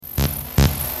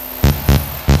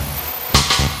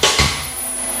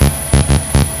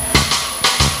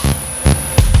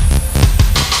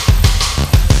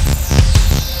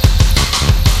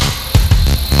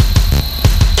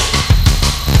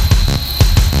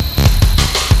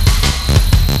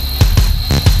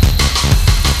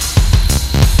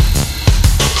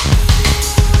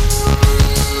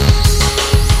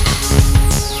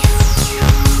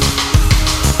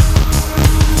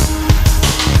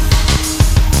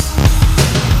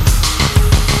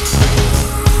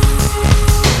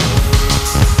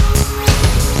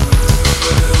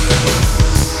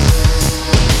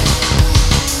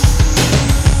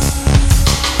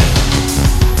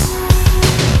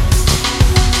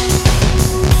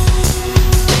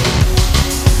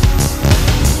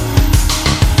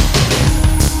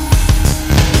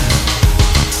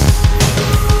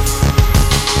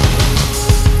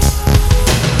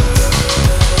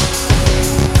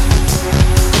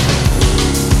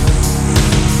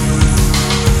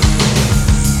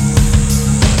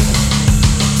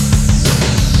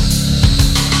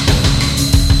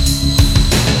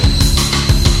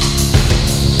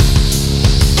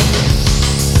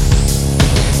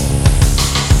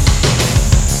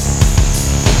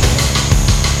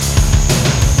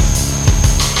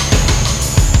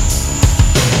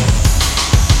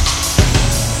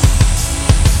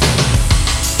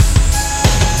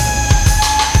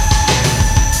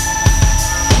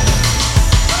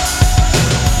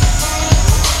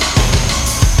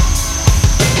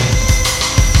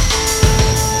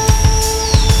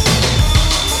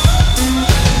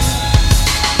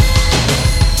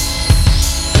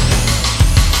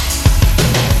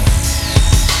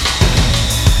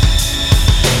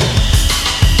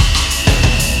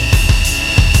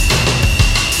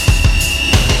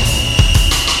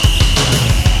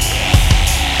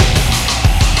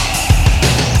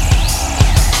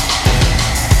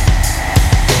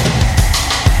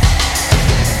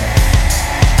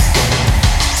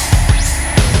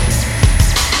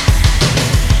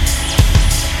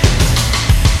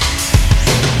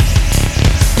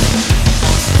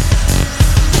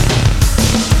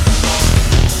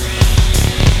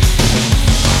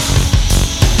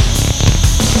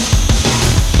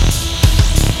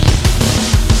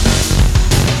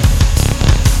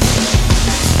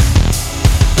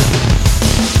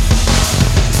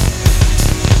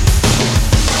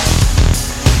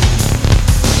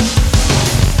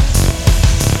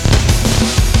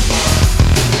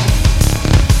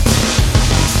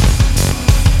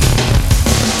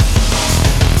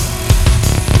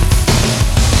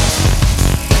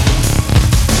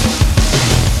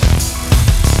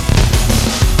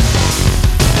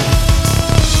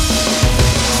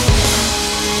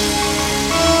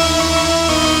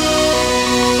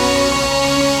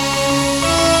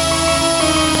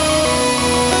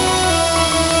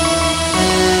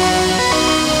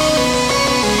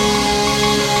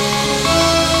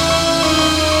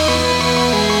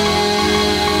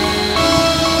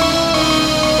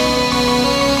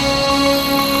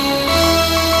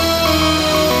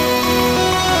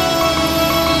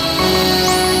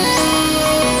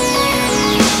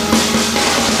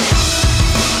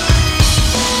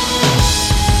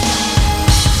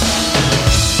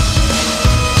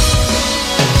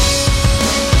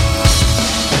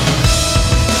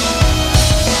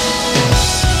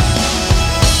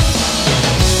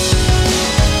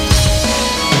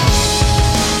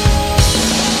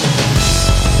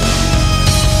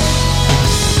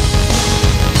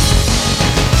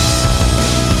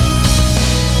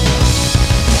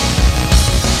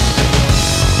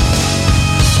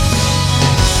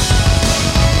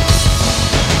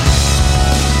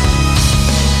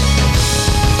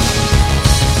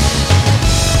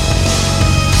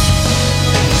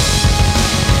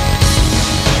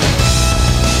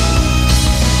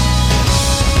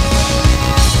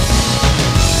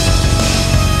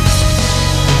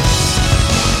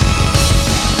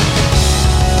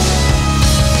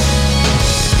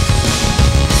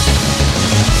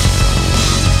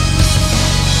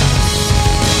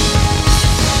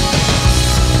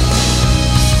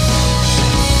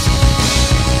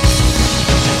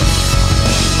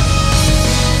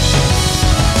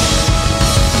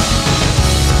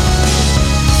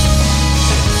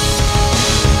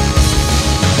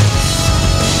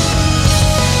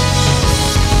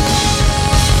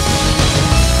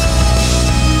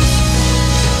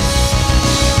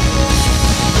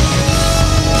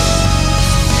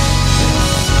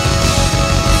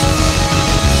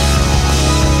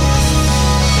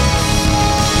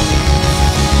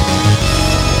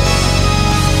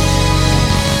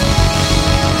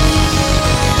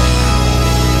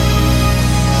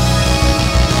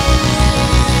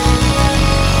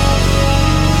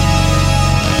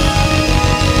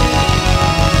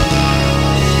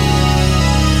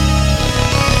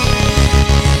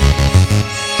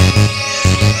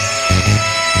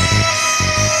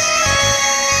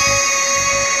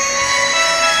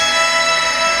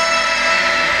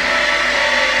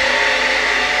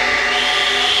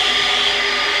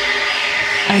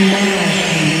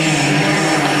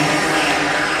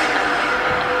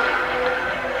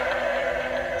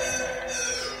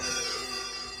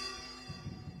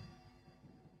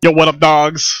Yo, what up,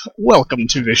 dogs? Welcome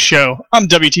to this show. I'm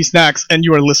WT Snacks, and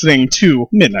you are listening to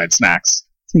Midnight Snacks.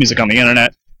 It's music on the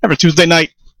internet every Tuesday night,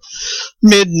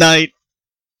 midnight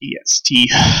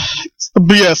EST. It's the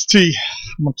BST.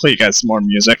 I'm gonna play you guys some more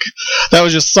music. That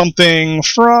was just something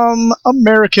from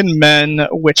American Men,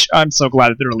 which I'm so glad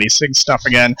that they're releasing stuff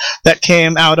again. That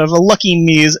came out of a Lucky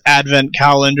Me's advent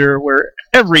calendar, where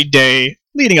every day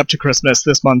leading up to Christmas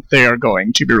this month, they are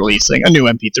going to be releasing a new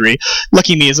MP3.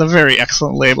 Lucky Me is a very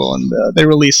excellent label, and they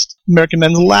released American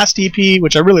Men's last EP,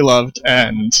 which I really loved,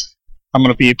 and I'm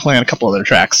going to be playing a couple other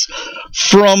tracks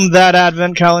from that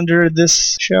advent calendar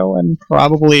this show, and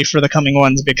probably for the coming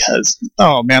ones, because,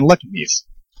 oh man, Lucky Me's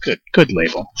good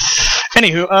label.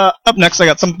 Anywho, up next I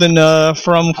got something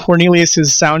from Cornelius'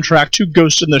 soundtrack to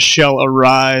Ghost in the Shell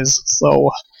Arise,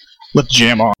 so let's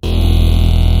jam on.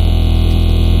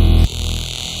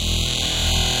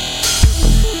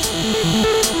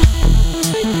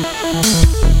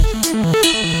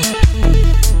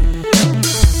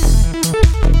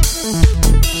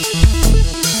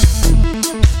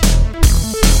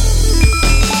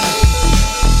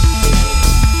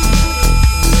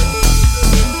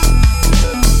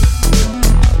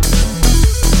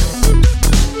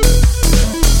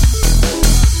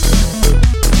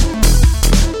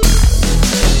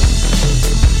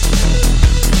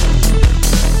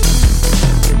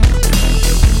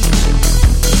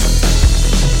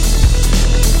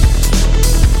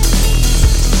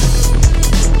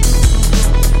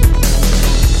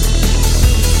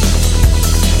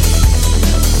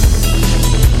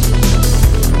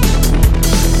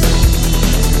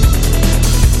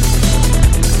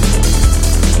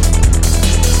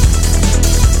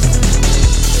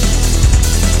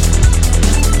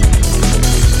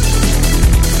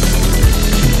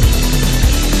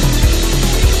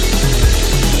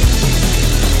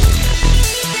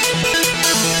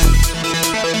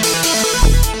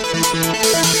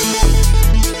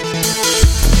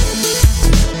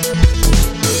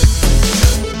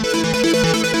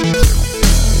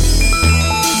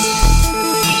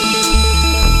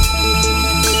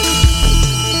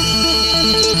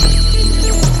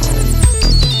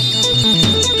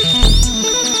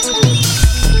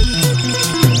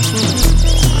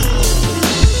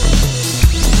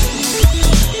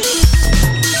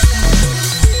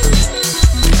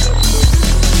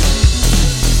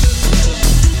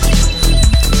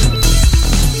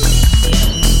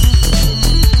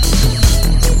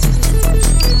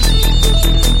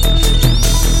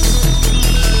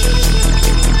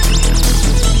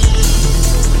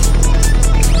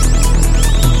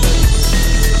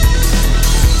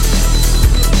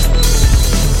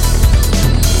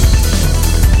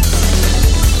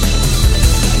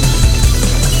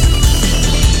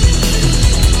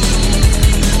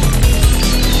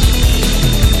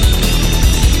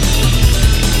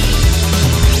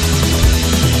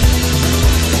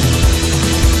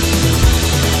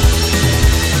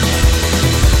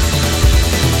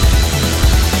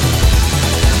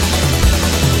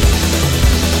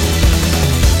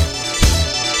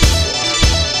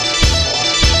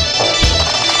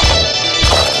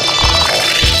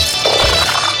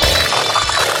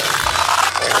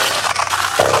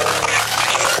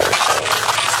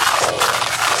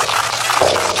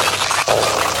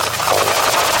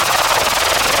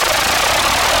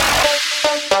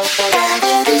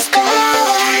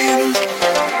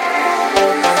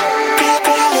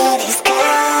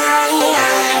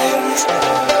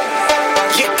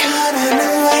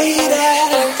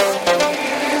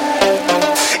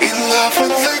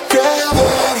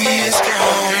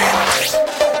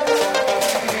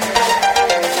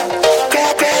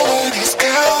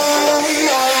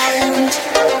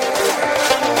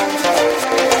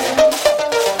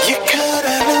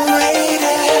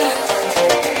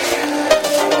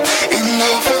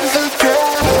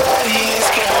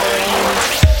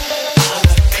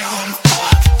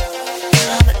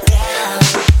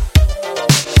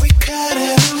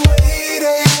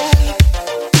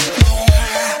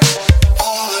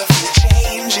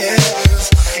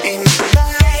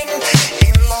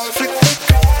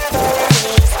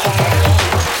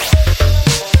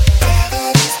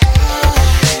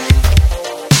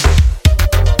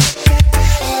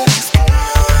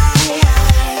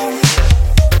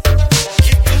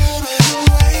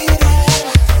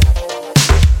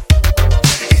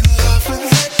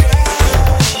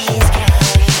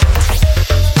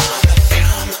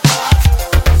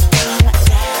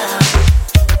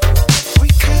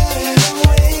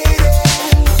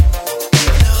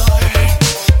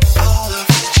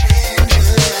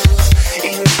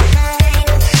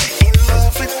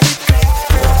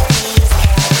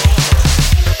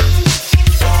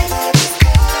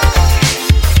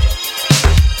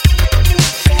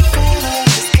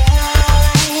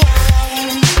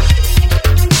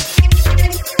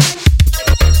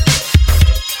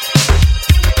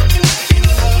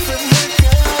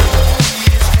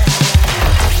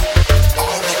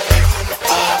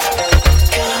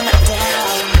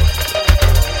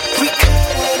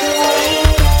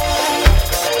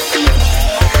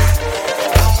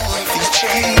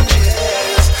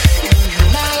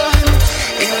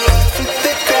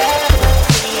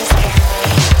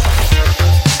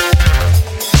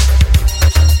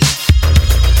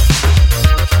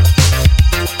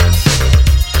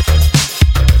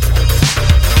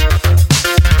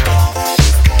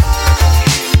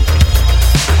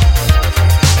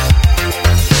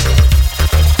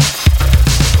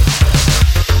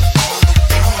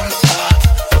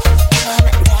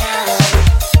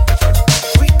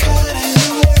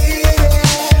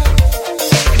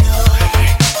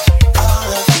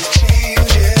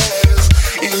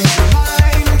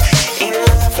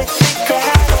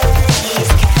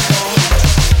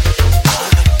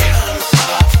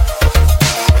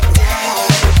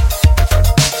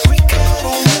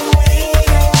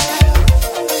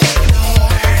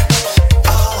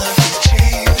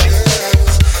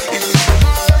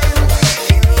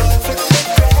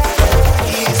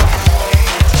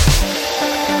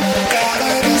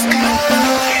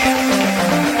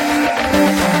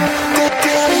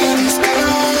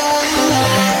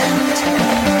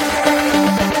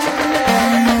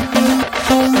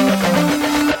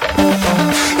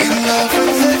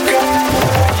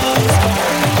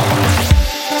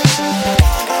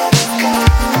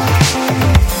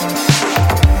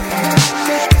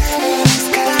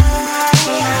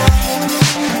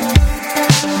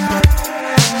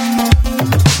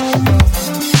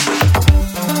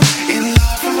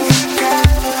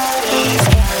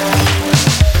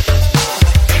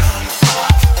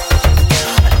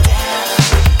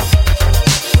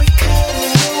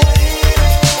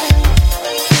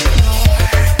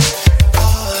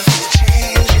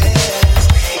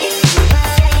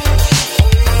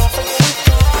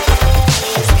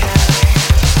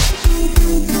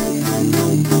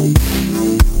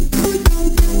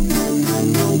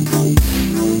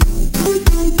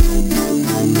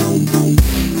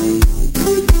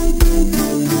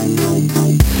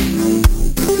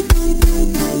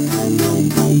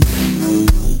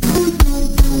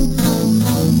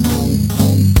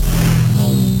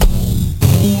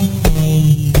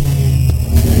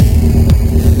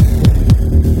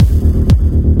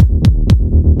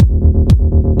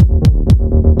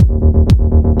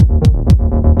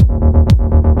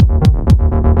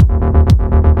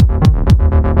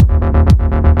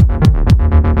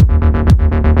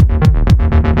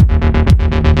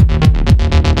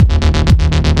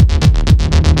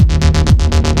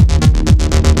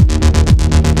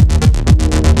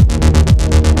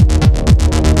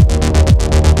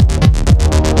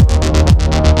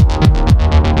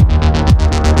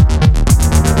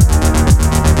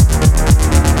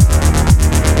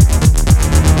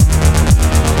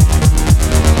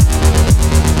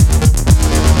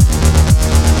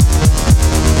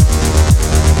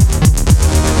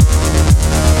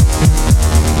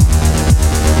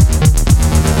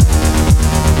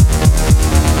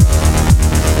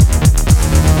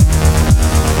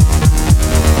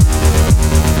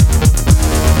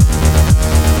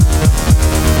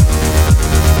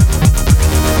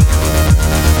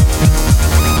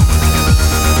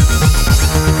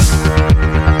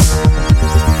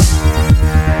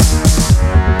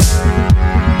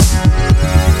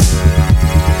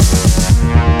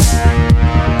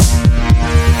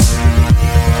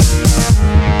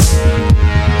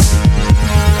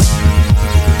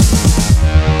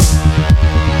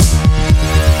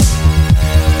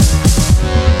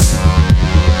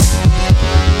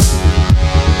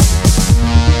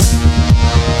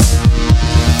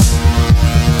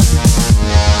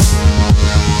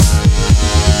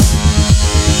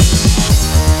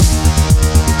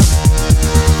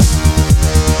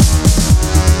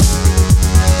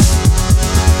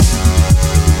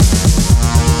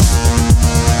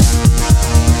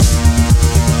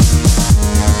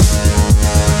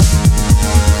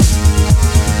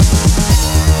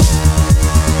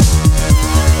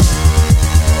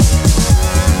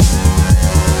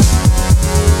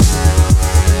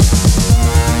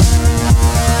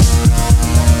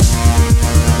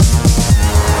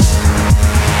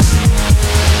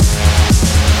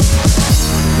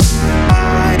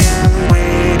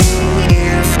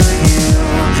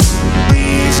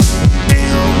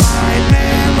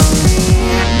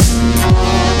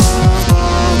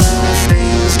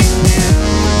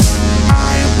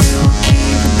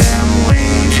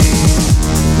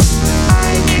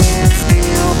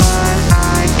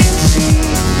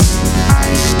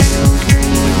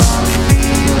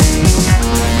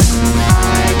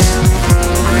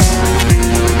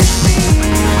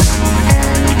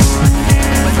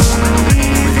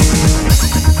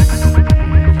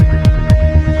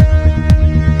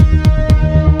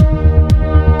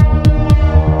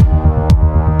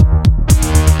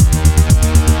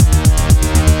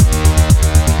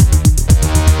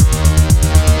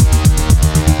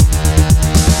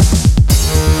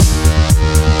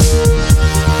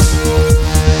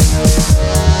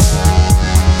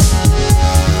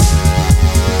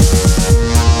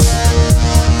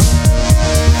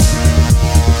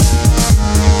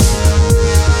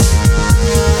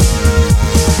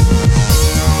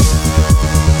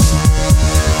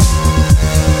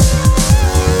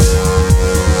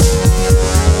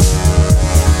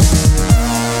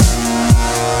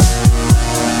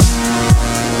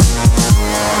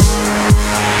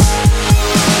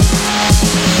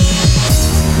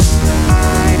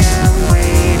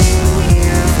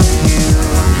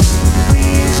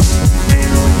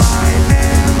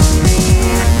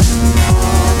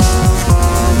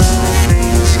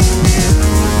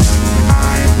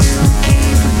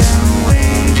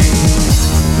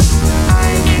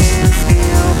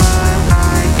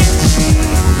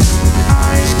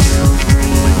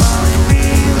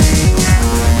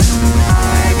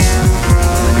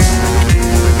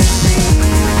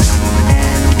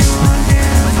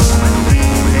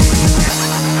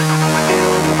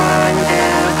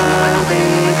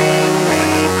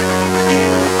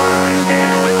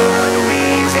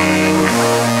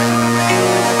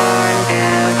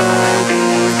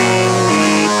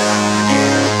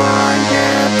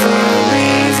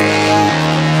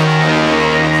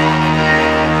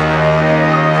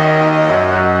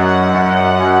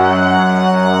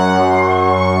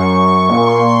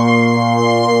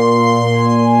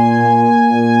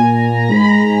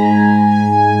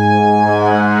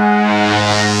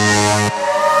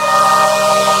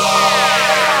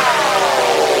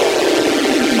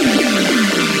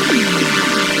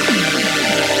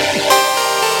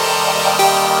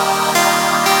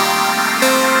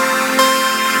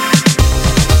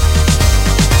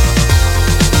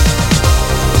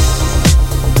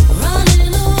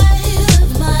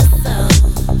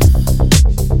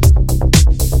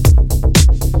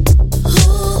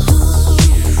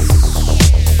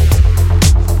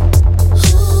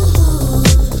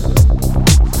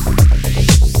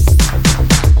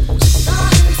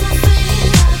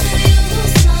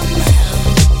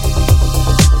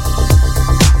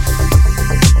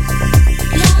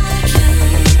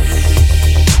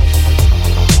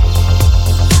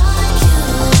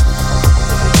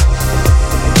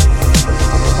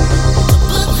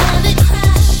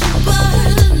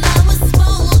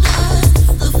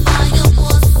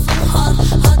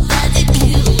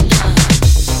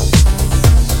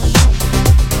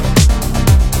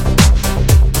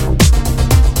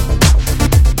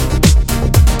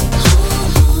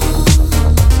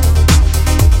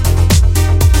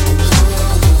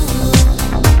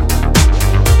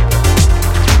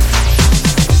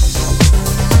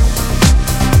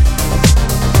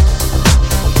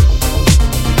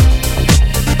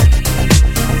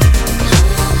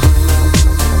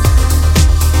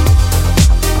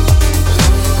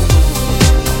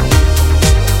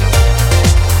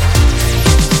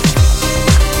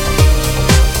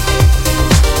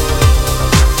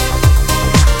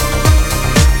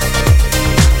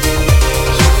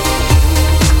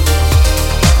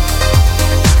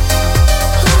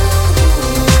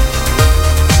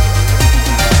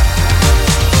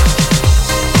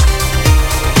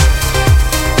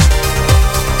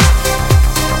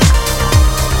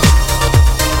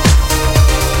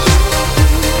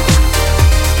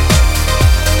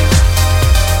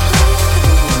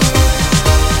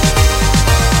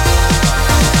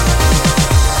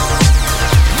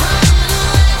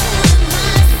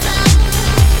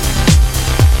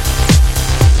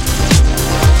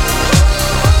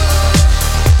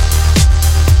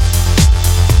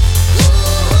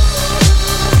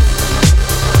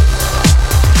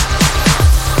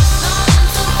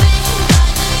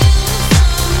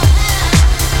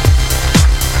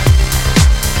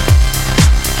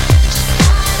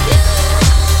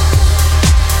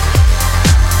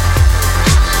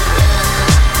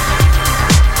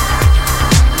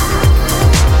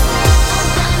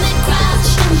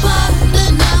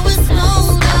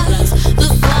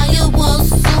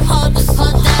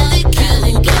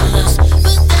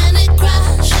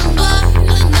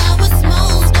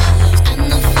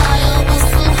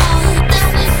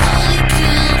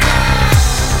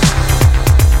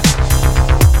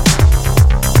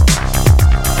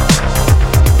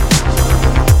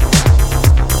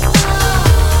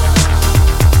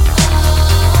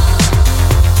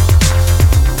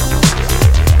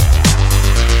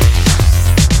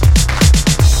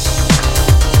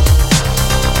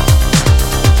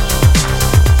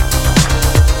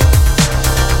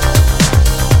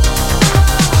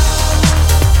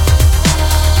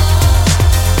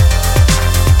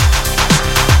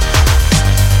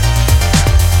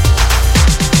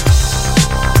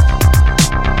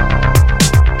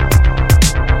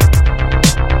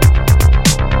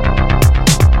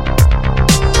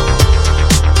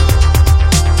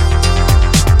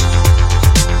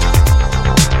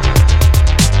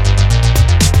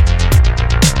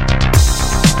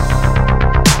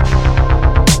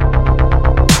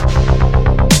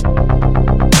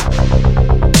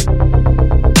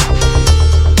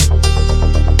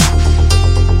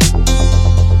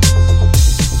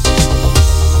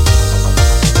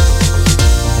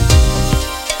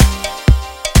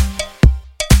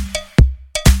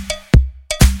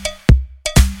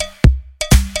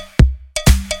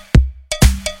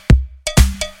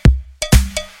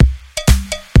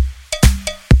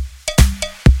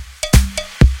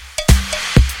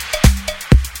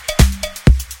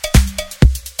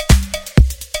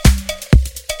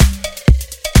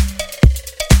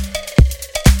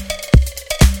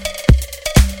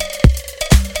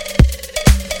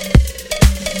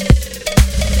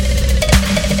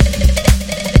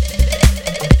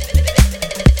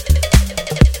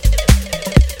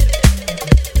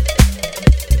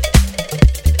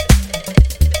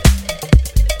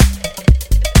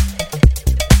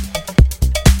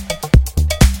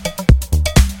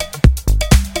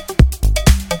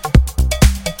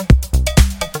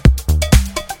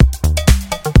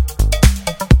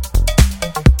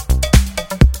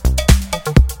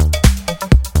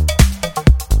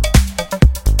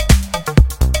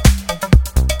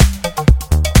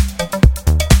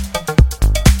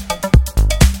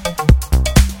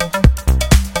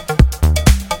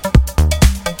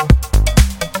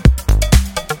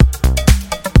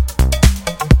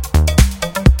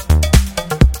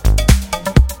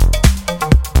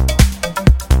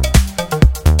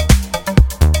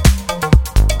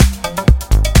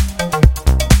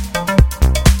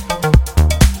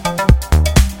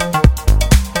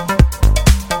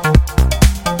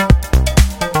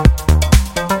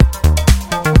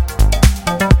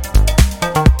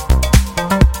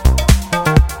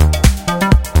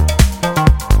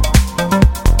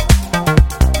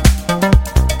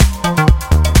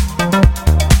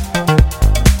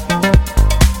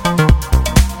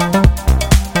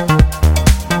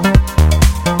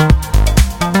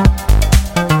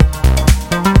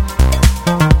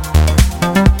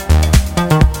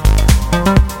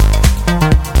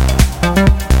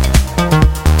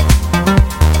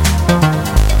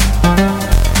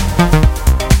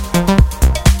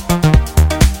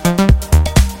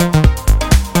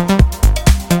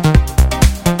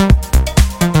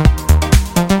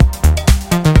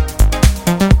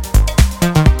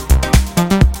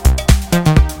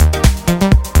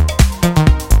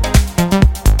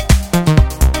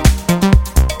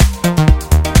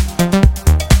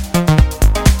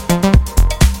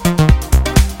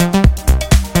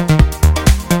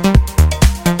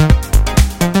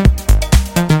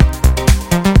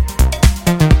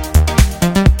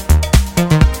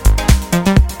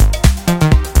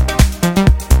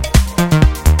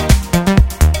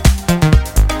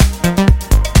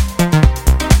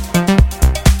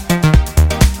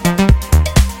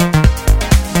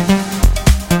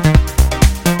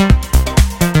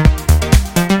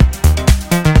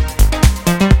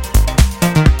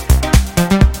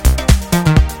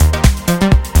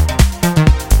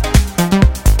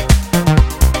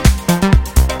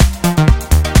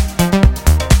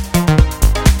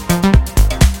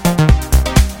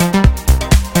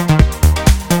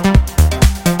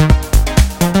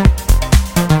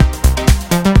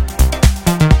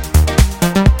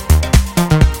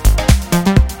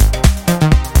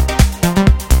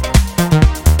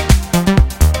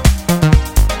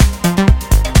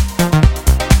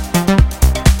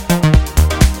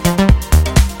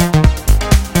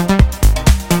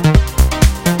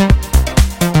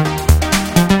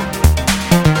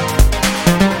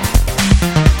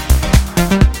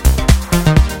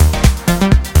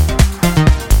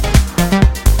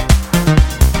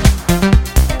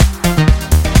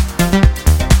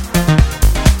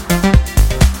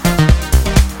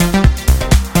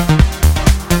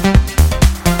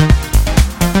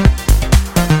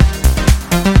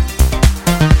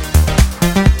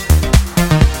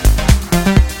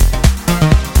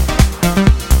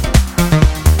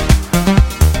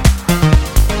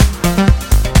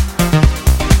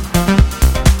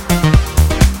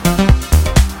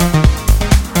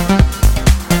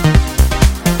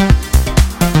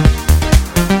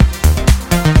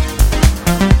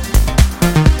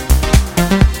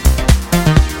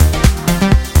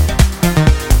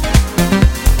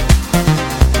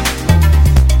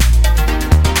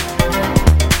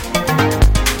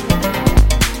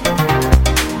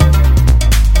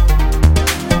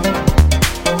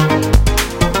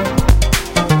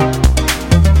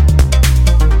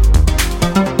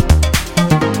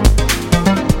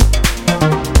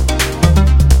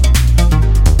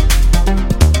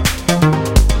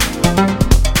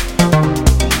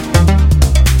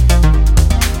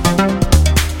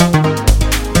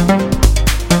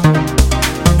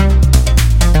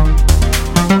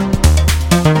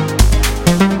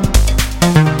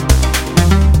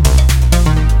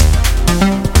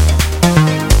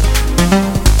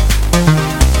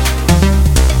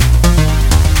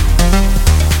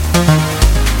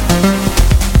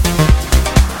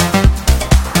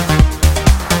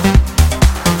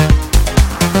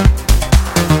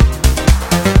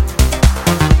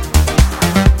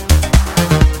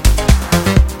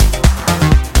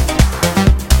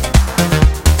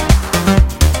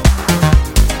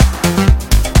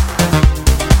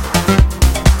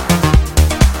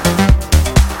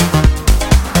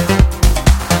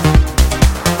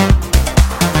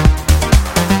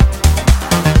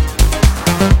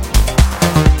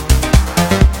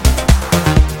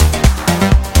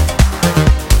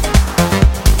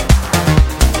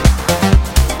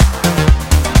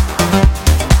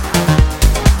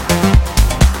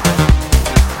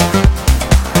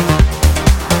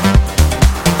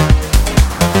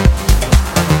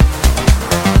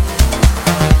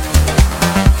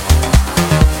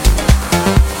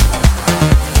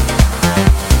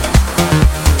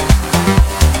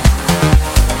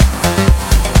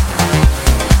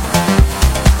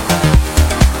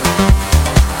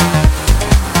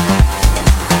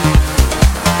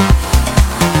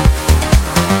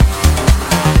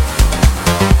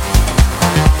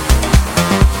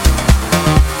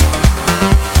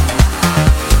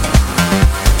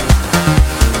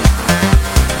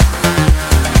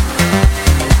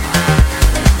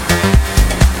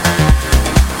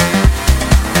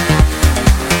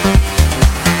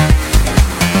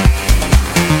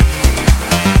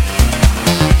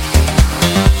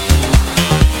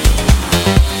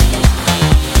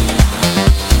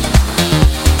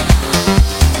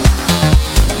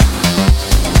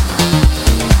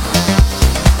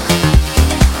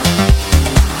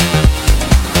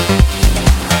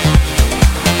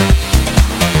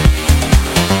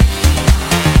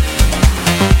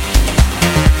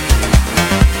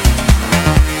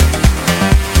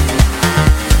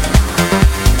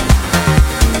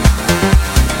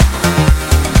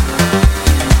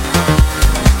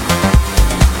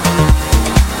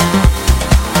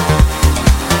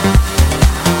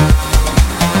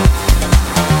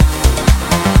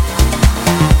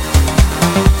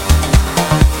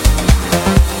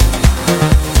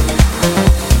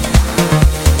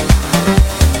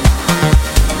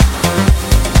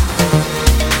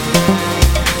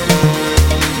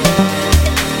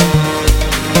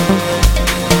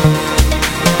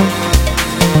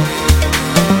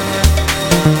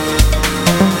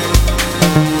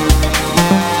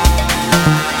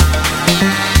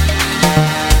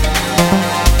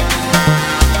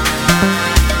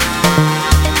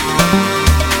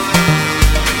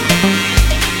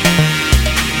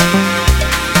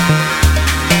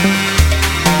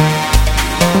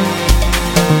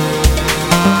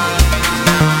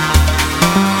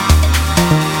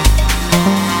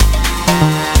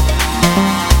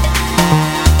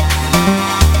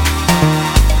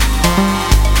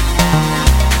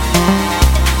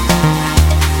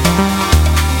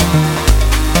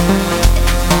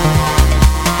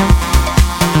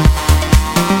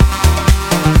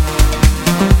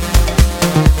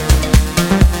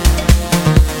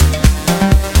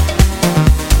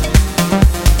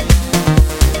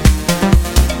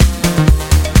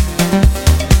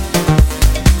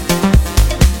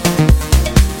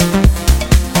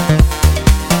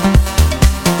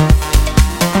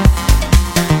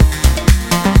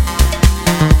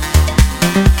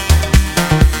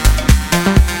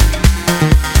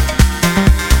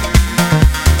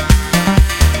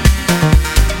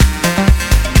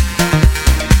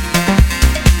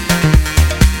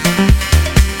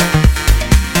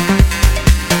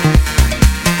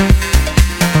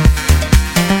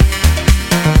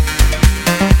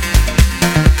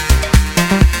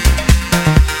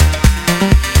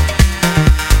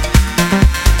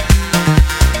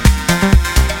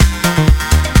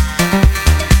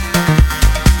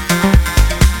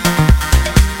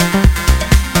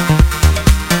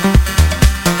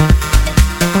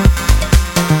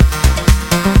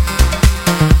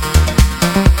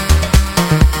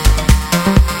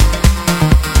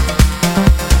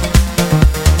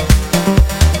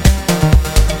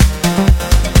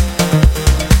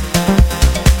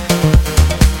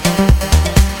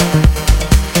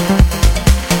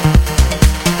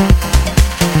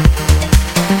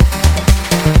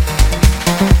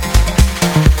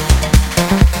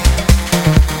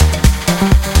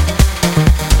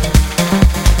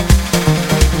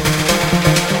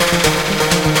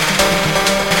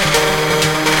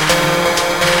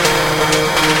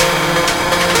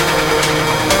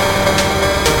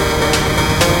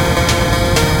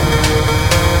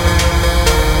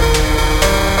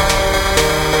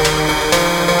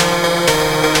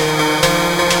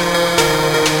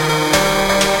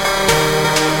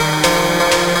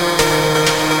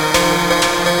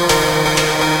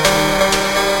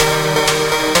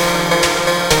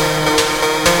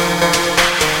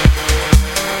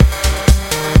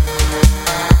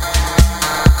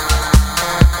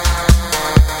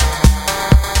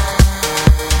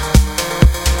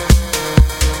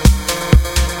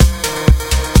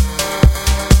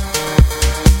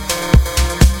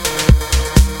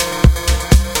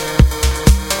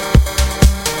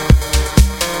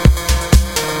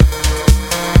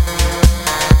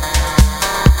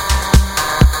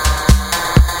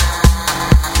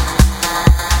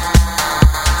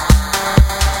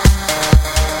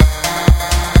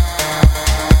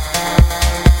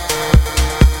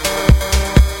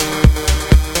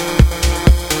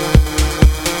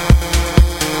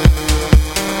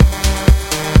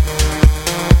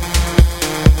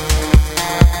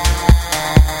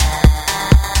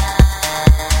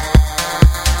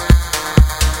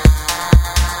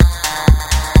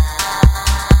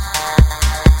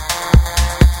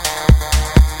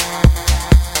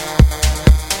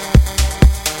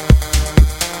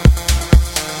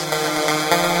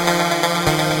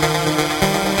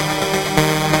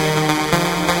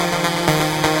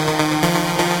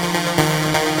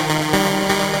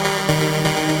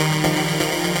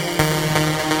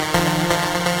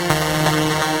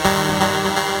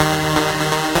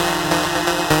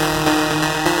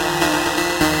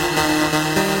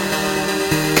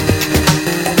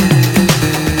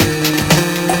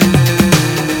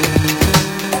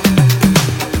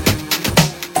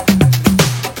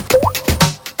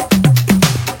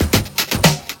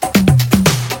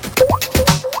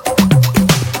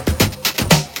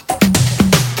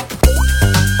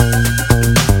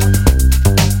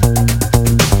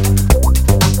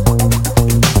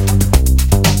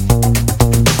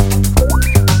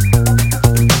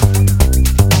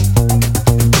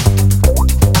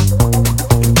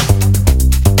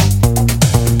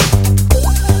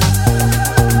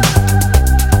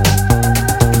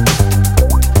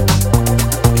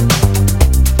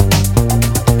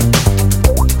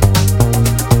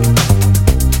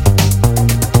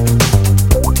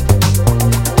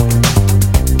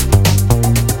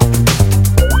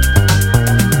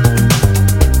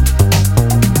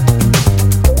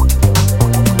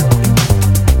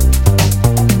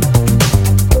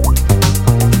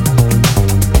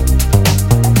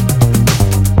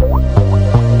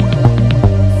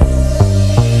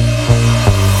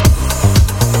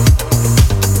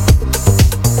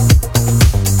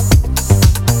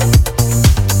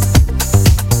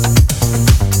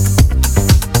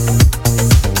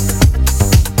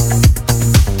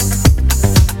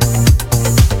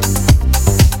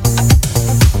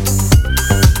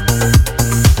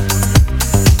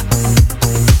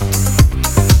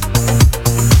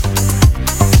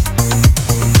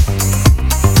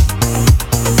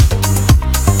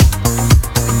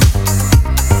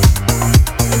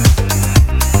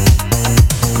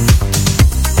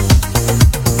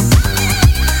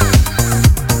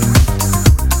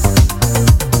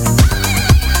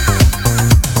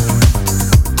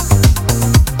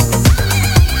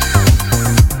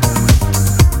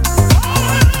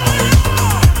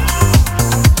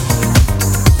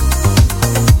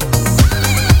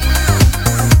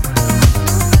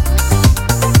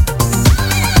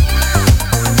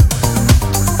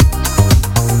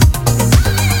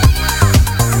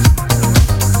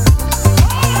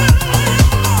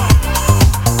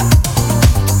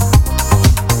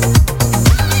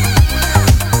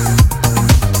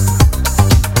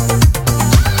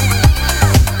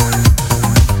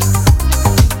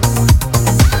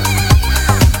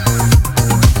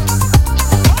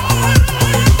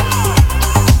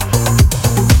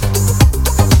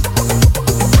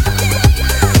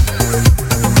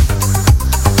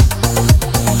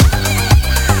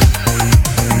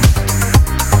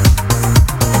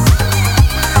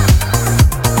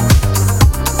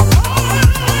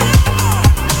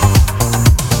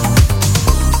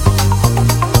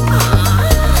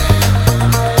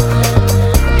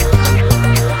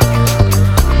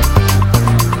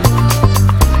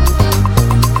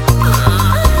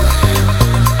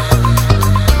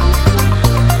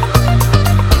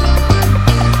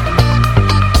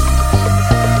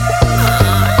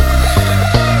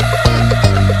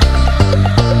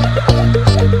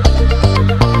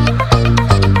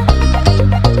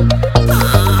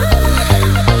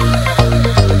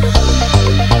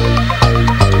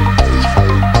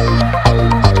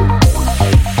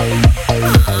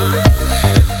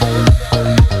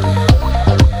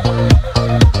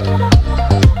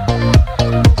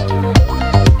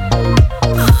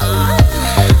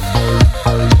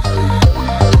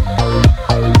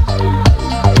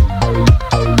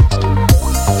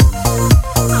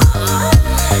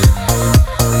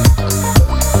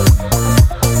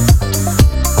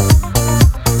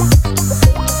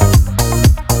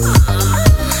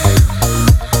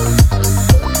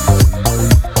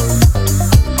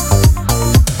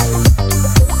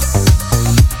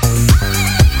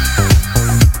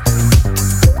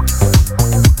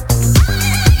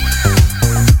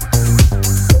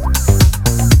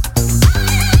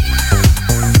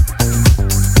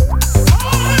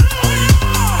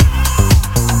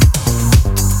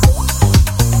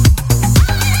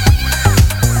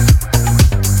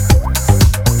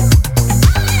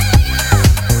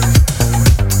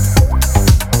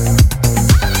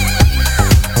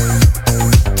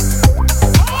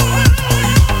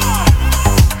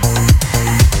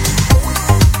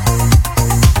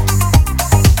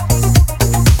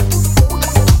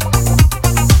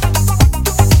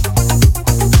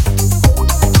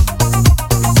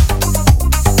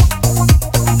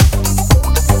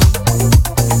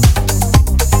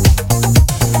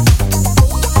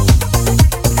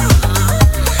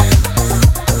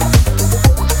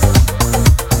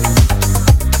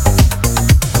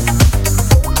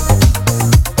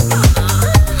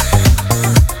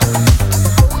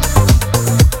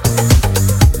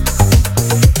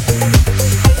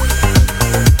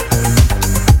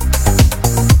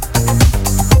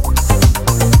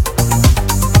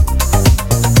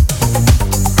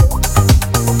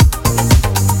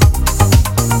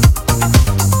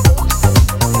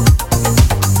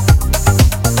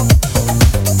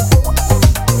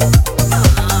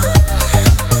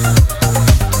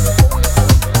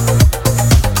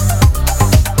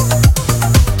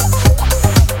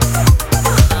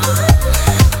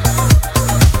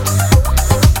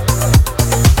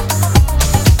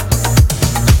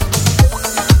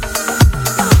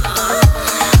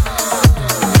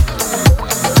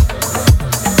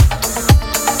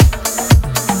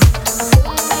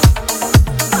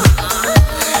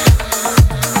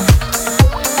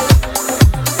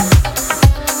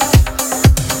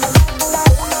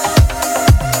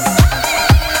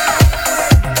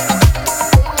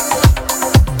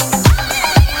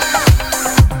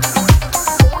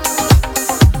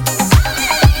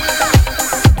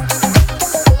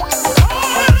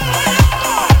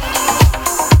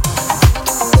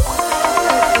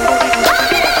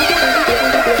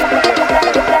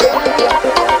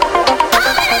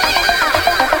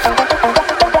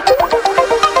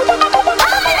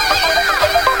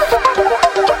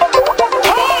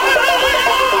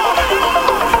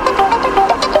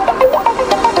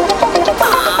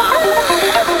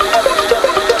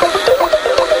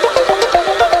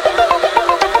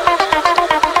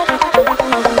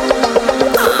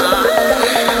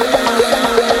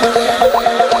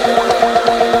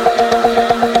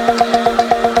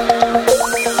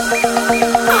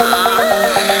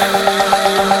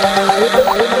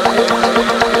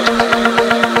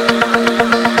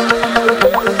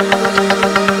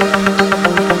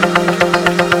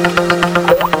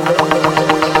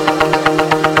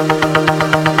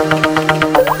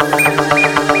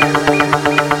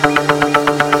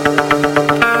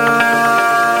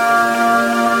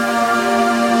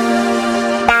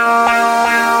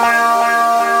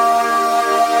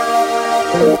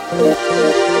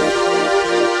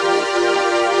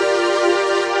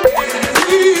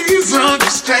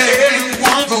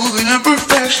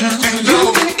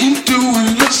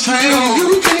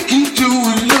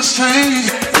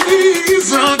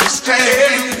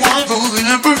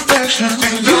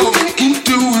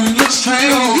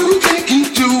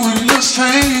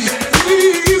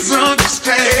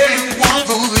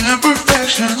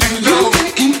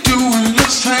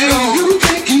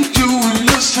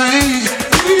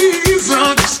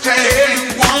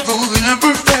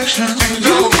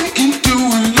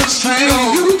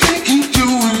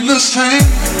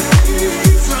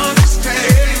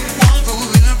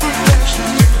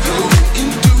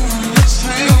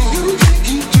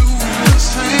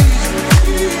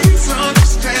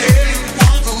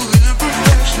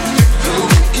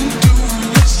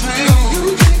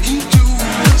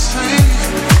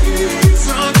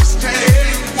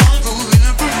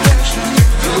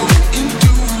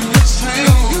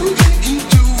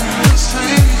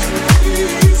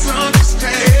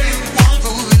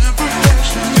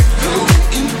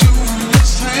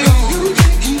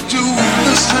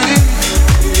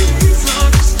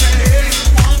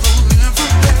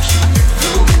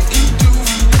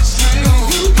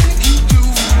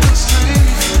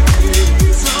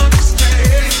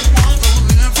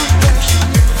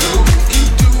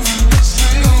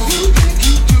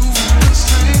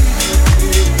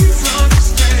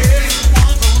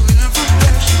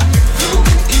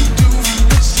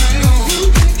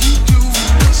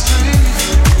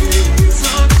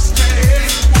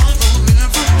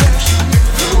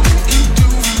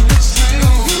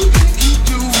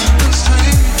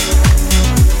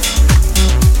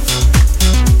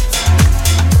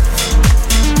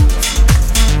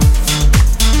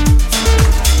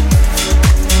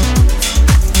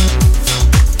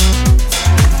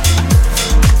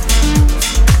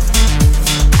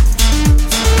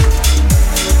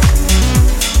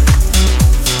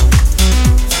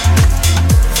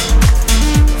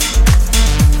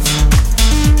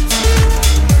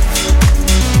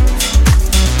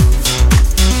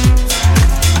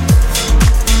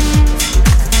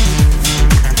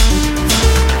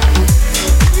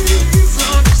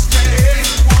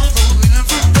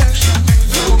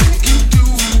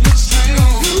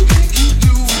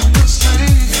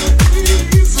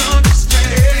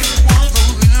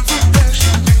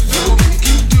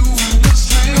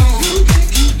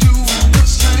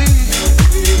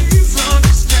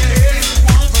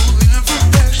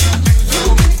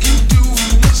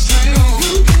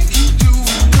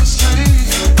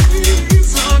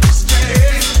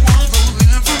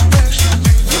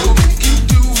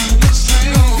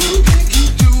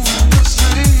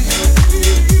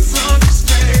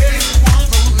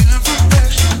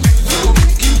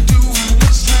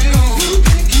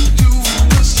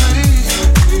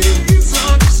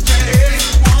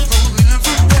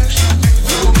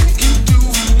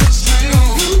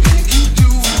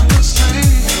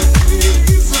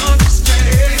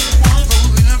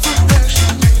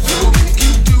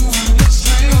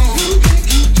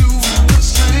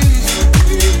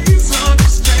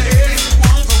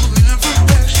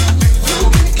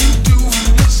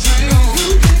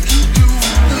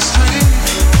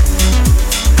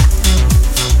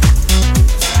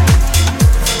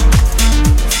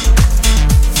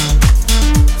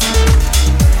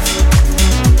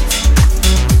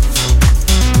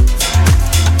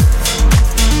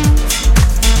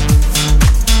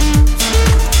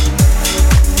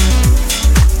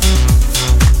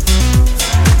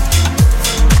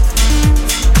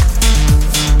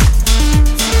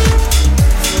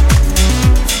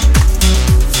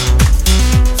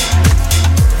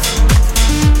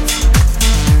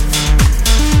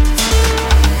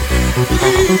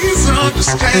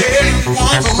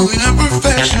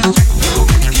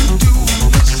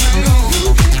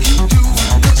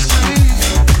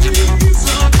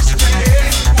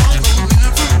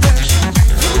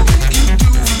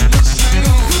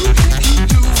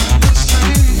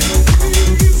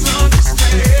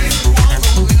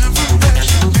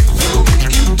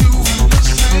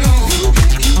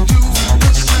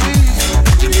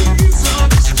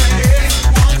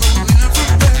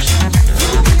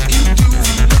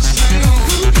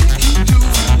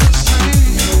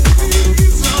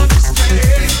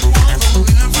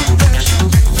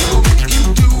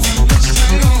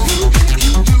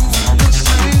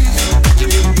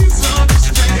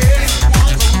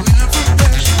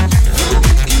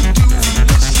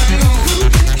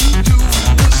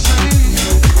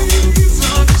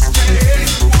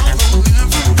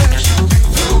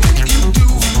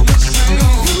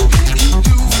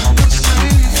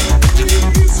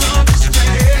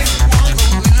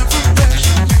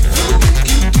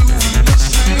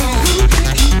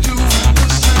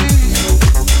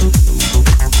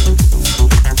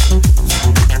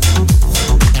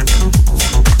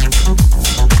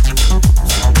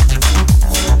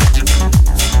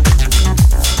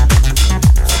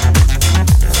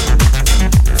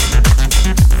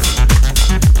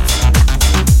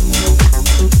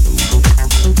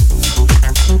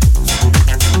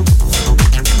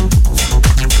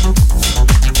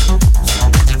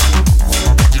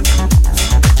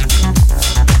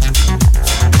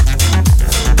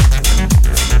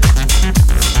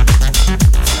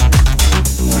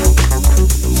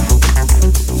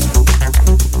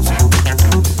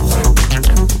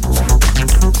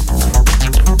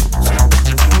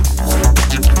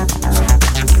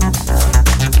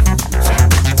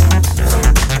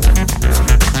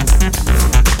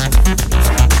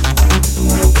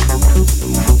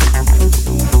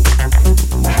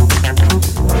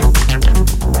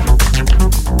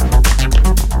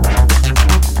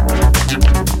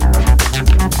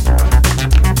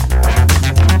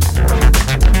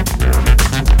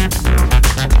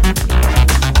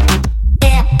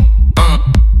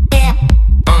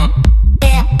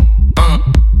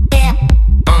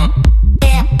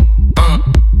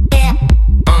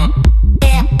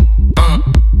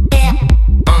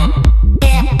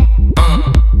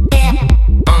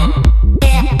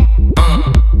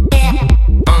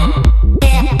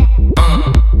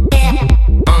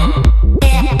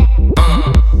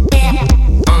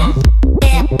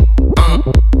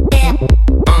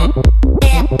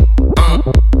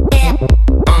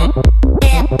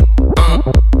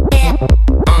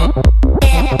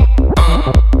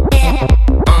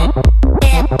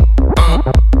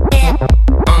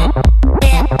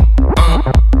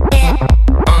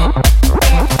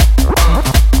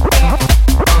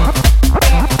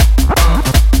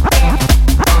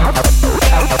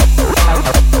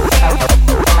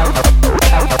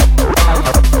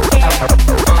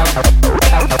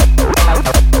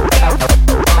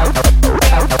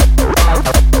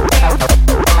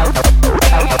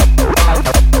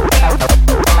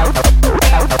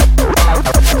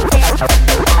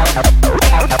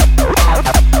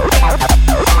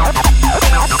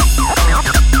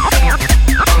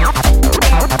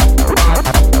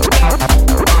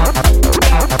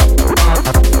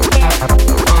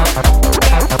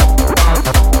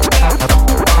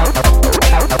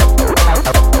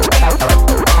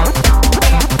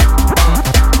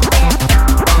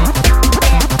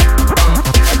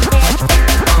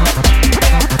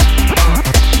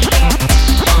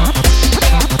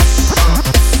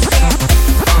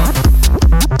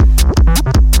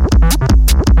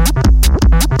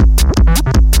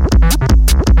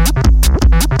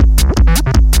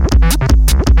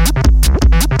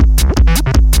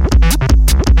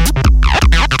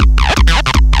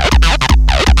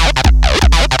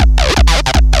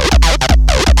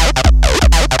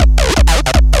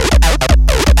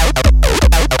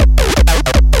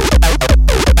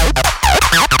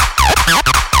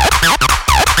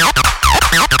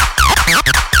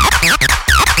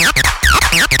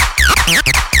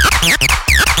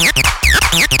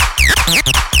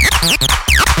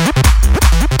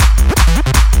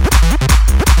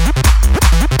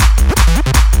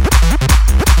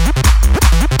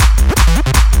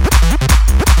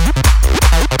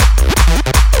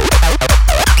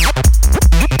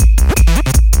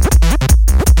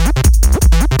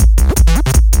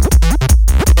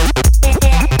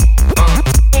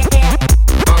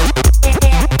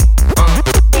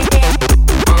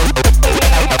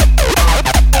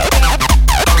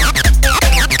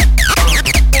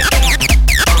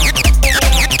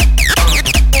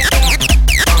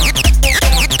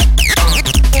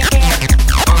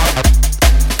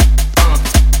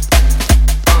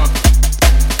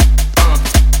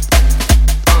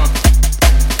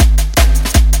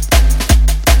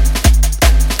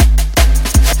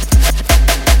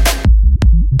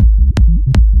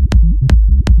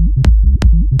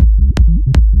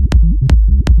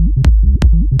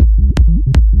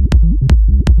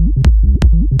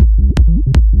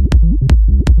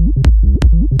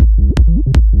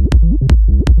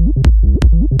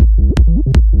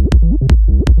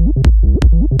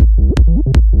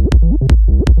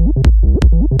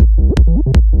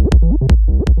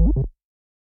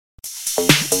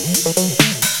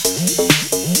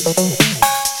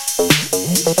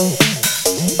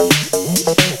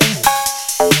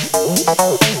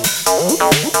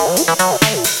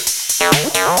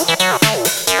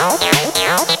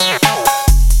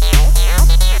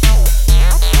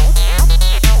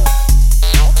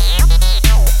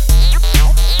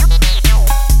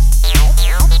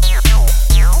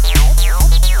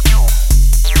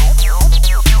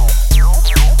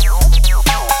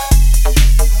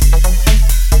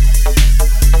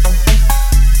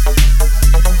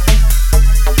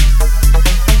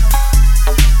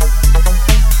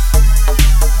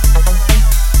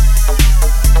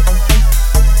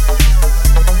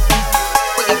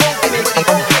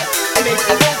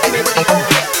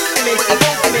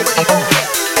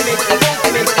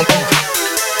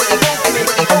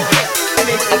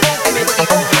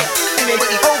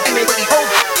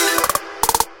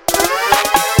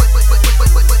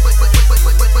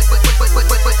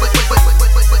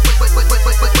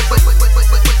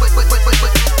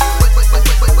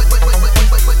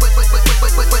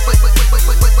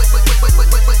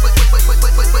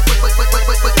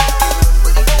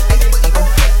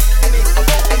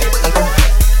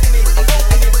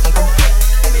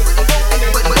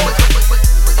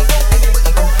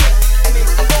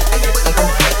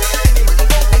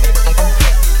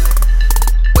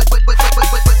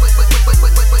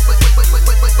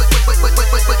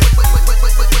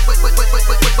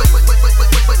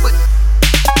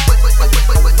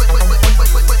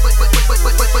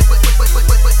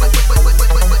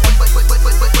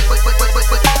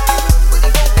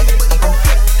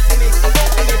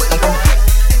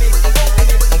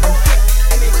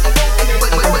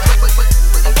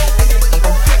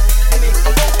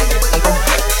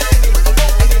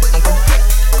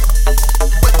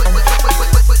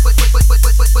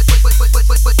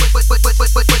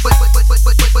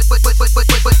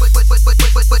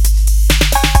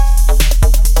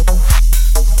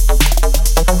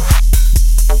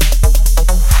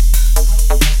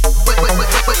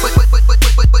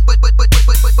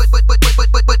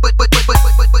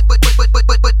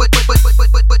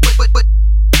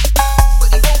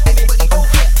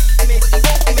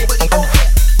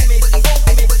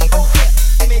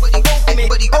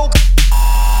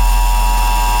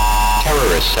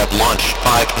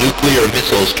 nuclear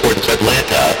missiles towards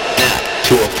Atlanta. Nap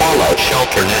to a fallout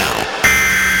shelter now.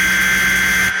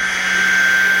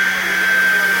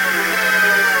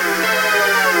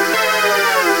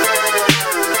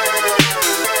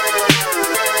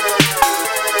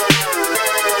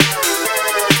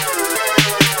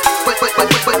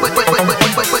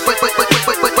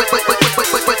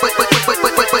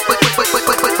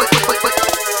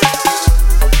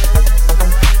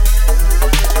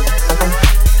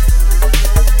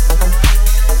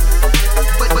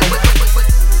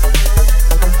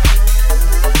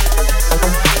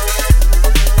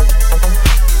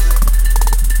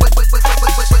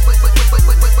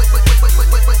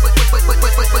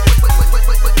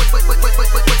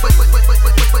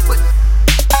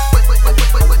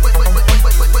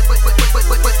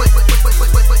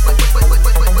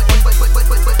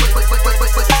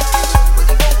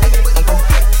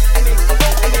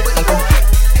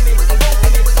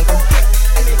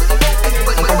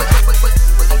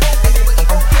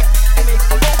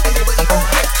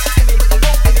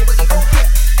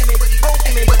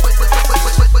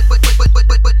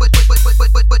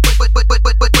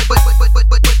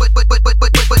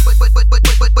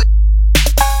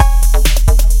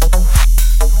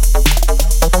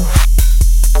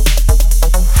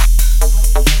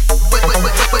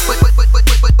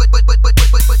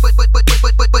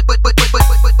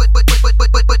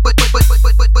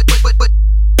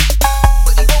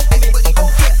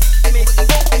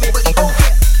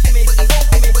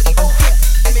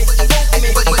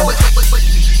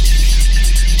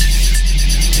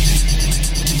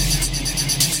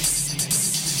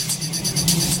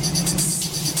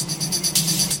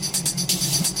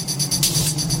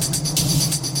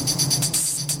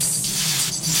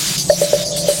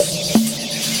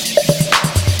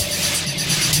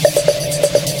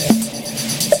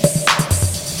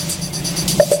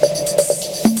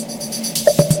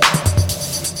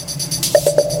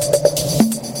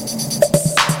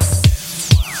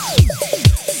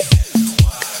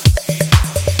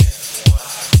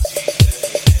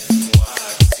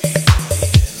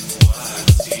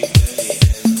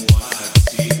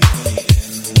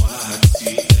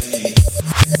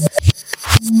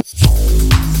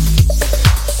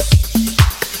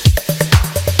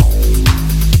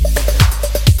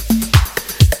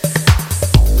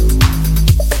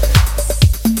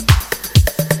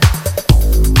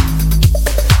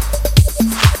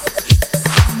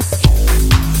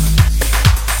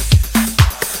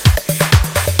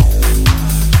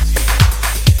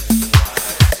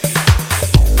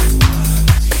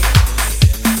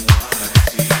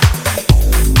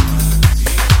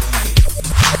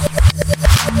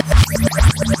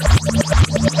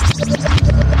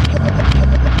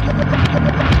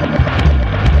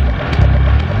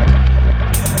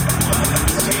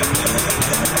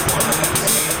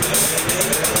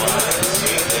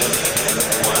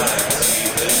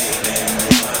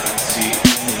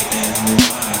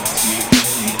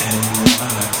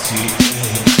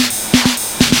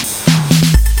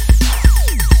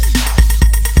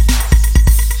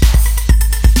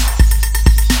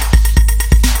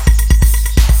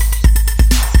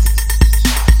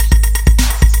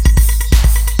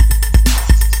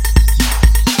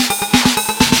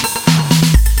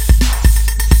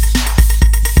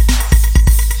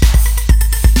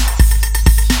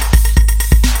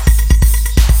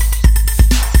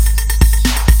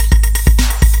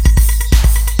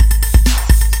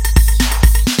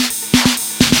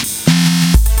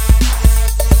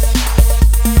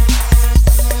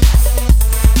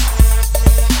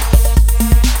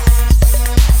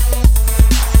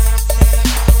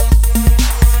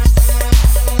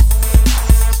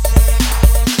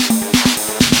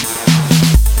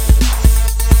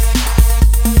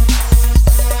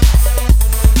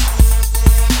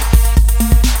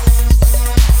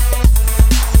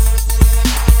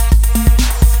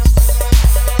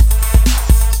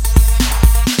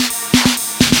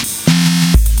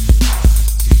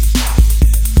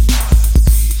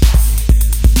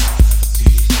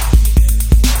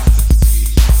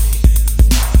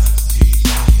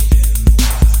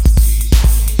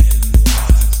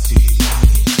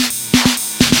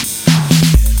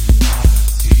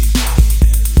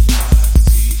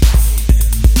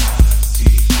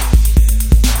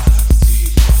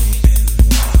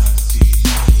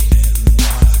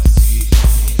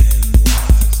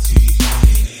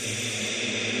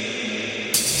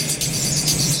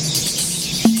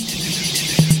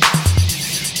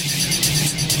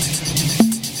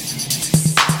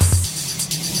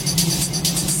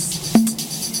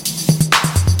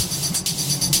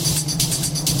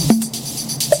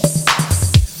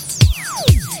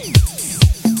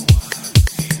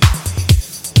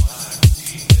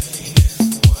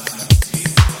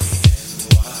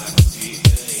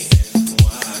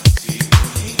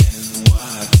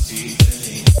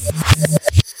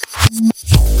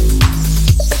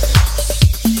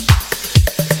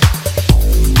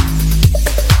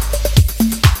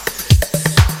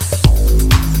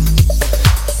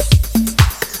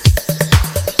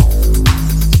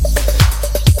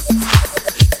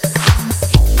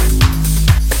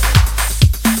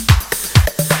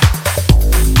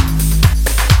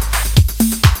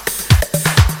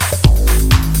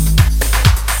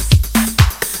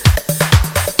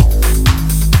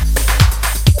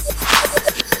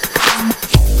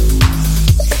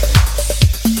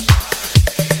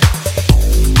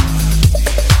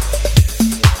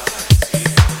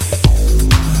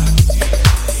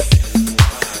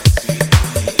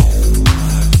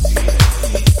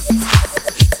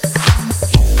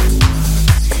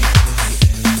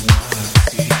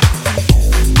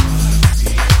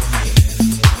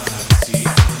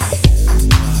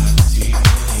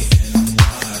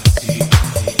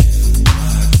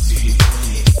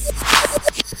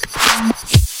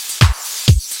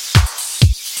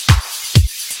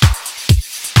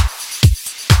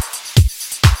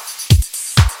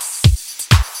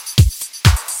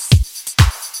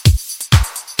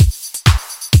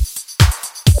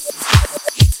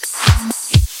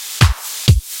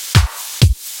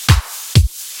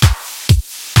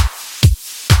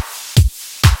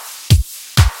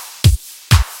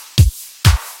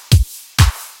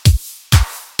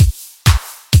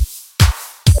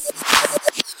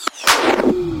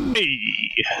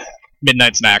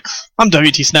 Midnight Snacks. I'm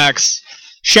WT Snacks.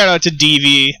 Shout out to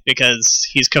DV because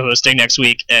he's co-hosting next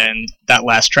week, and that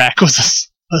last track was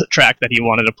a track that he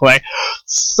wanted to play.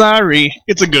 Sorry.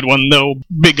 It's a good one, though.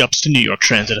 Big ups to New York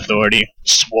Transit Authority.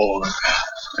 Sworn.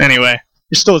 Anyway,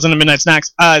 you're still listening to Midnight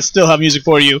Snacks. I still have music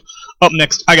for you. Up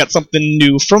next, I got something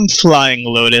new from Flying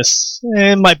Lotus.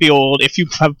 It might be old if you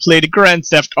have played Grand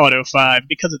Theft Auto 5,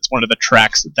 because it's one of the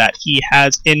tracks that he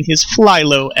has in his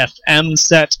Flylo FM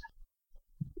set.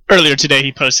 Earlier today,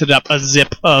 he posted up a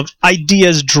zip of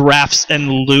ideas, drafts, and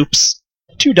loops.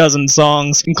 24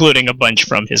 songs, including a bunch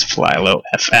from his Flylo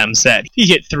FM set. He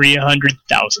hit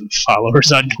 300,000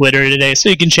 followers on Twitter today, so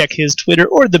you can check his Twitter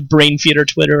or the Brainfeeder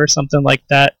Twitter or something like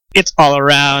that. It's all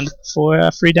around for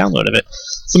a free download of it.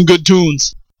 Some good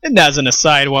tunes. And as an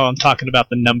aside, while I'm talking about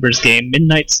the numbers game,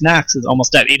 Midnight Snacks is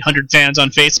almost at 800 fans on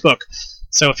Facebook.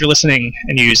 So if you're listening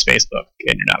and you use Facebook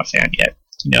and you're not a fan yet,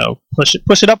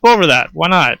 push it up over that. Why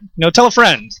not? Tell a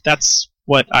friend. That's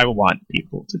what I want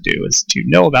people to do, is to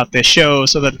know about this show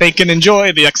so that they can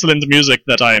enjoy the excellent music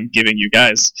that I am giving you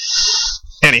guys.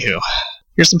 Anywho,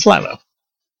 here's some Flylo.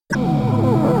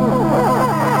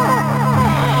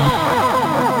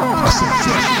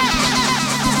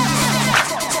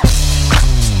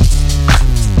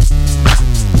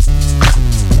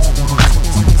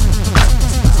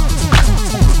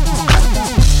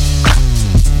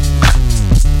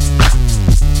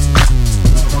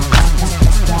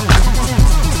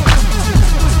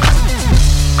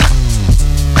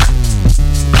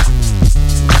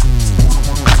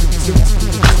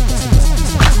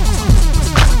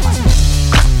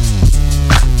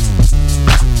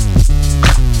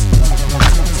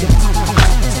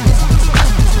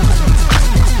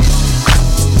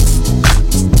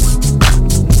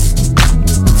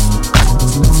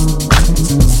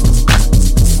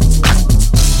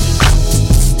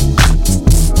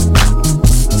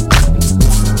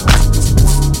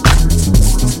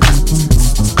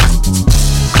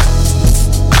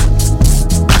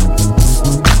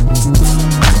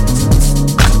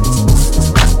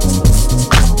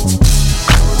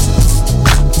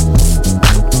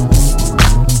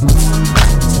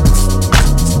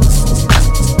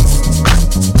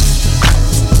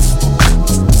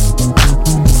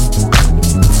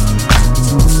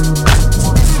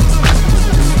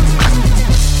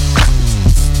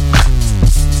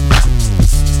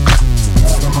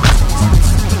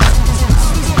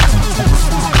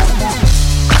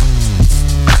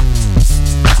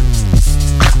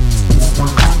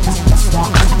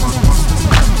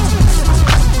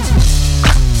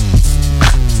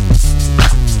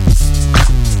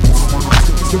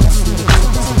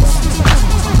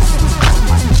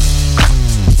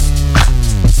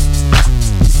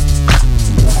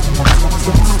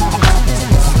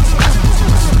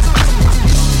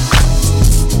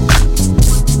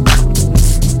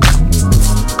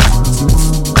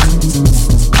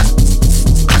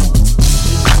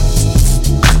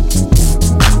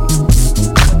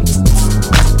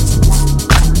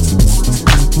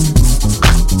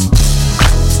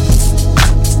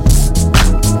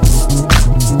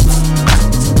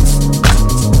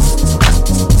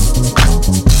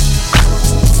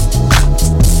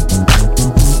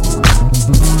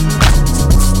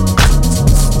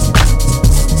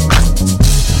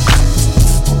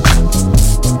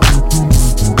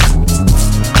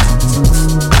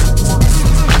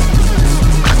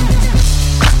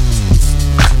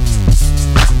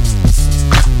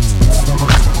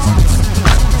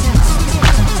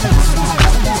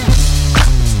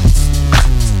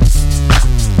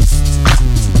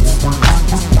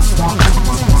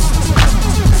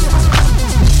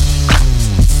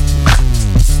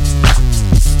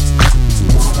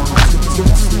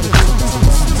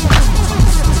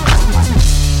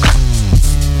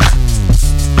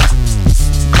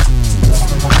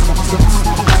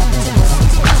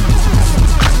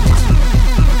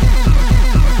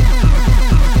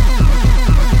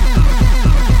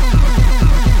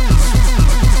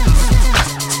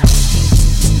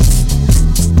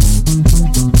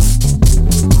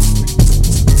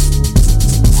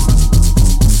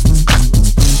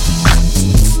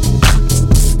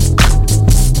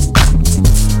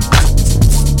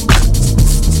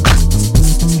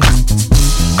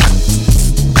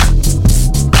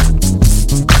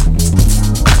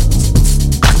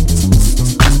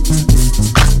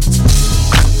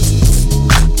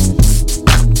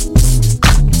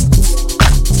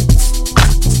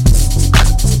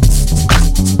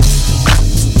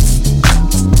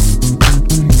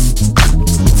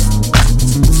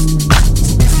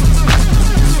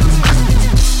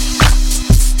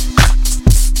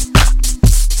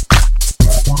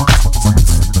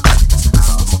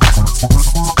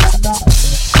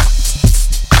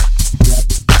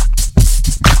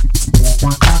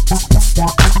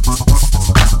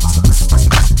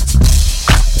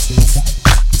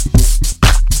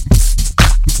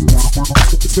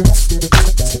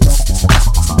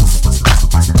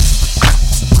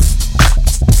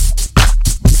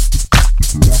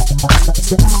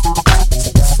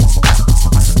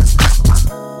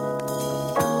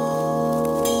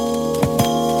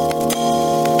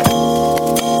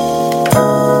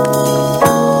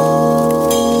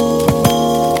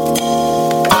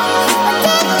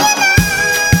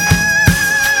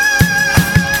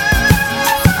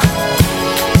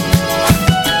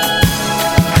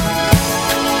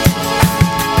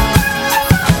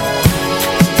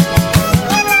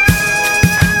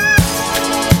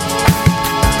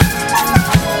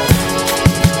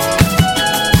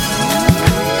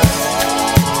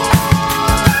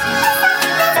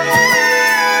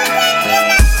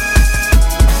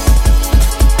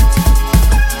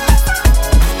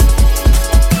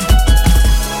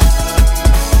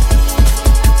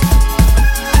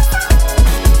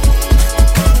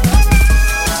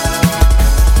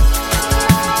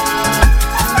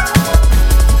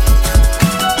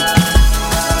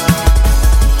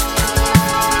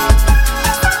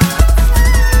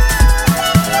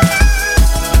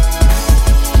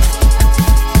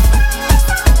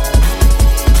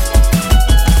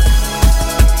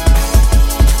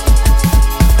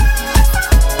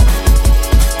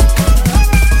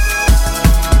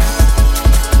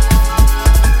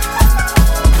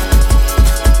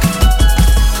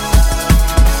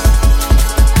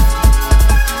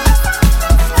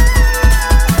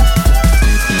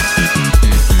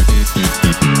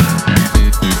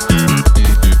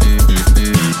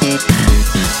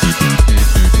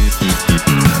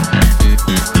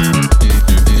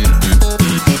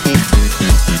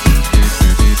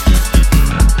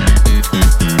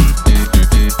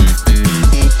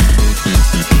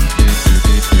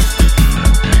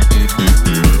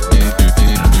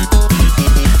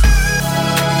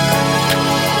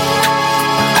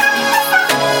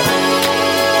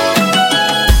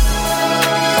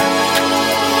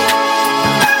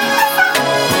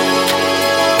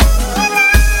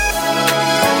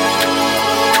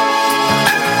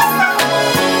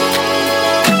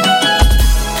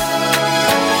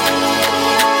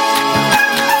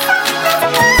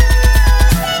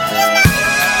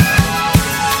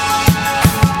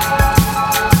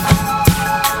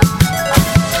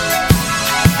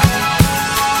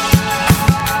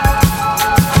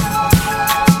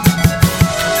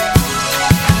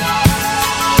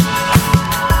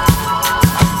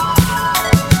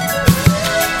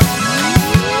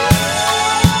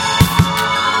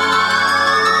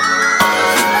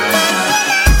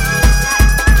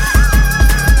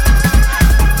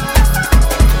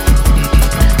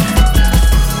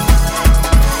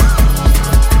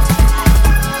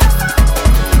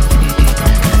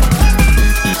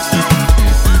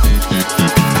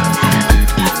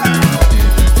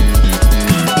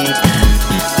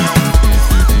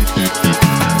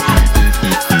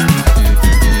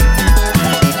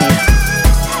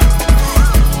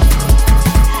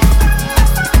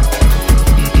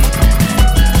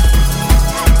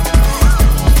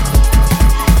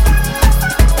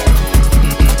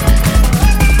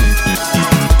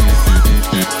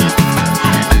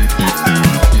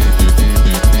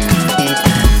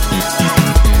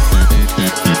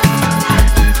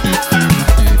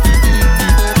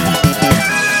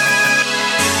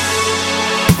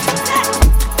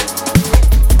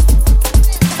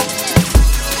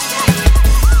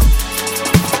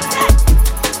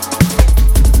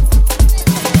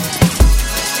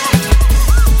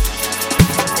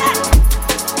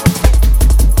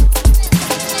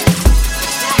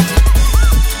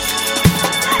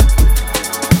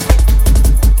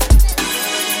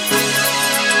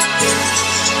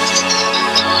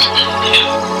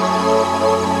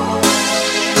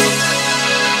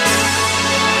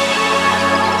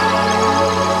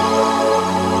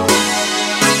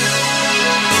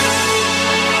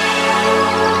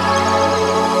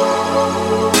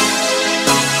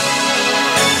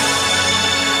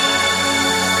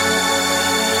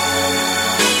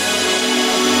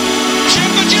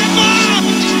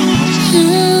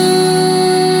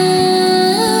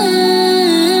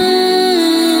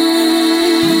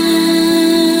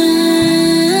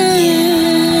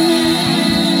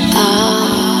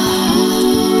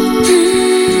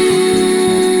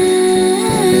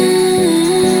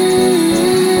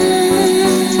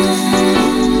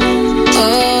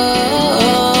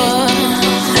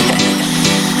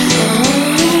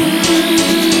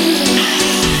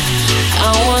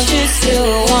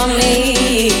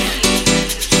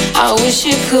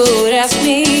 could ask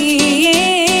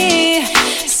me.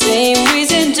 Same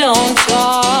reason, don't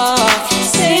talk.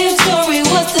 Same story,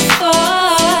 what's the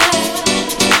fuck?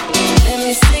 Let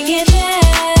me sing it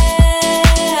loud.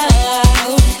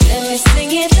 Let me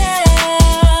sing it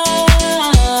loud.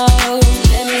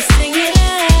 Let me sing it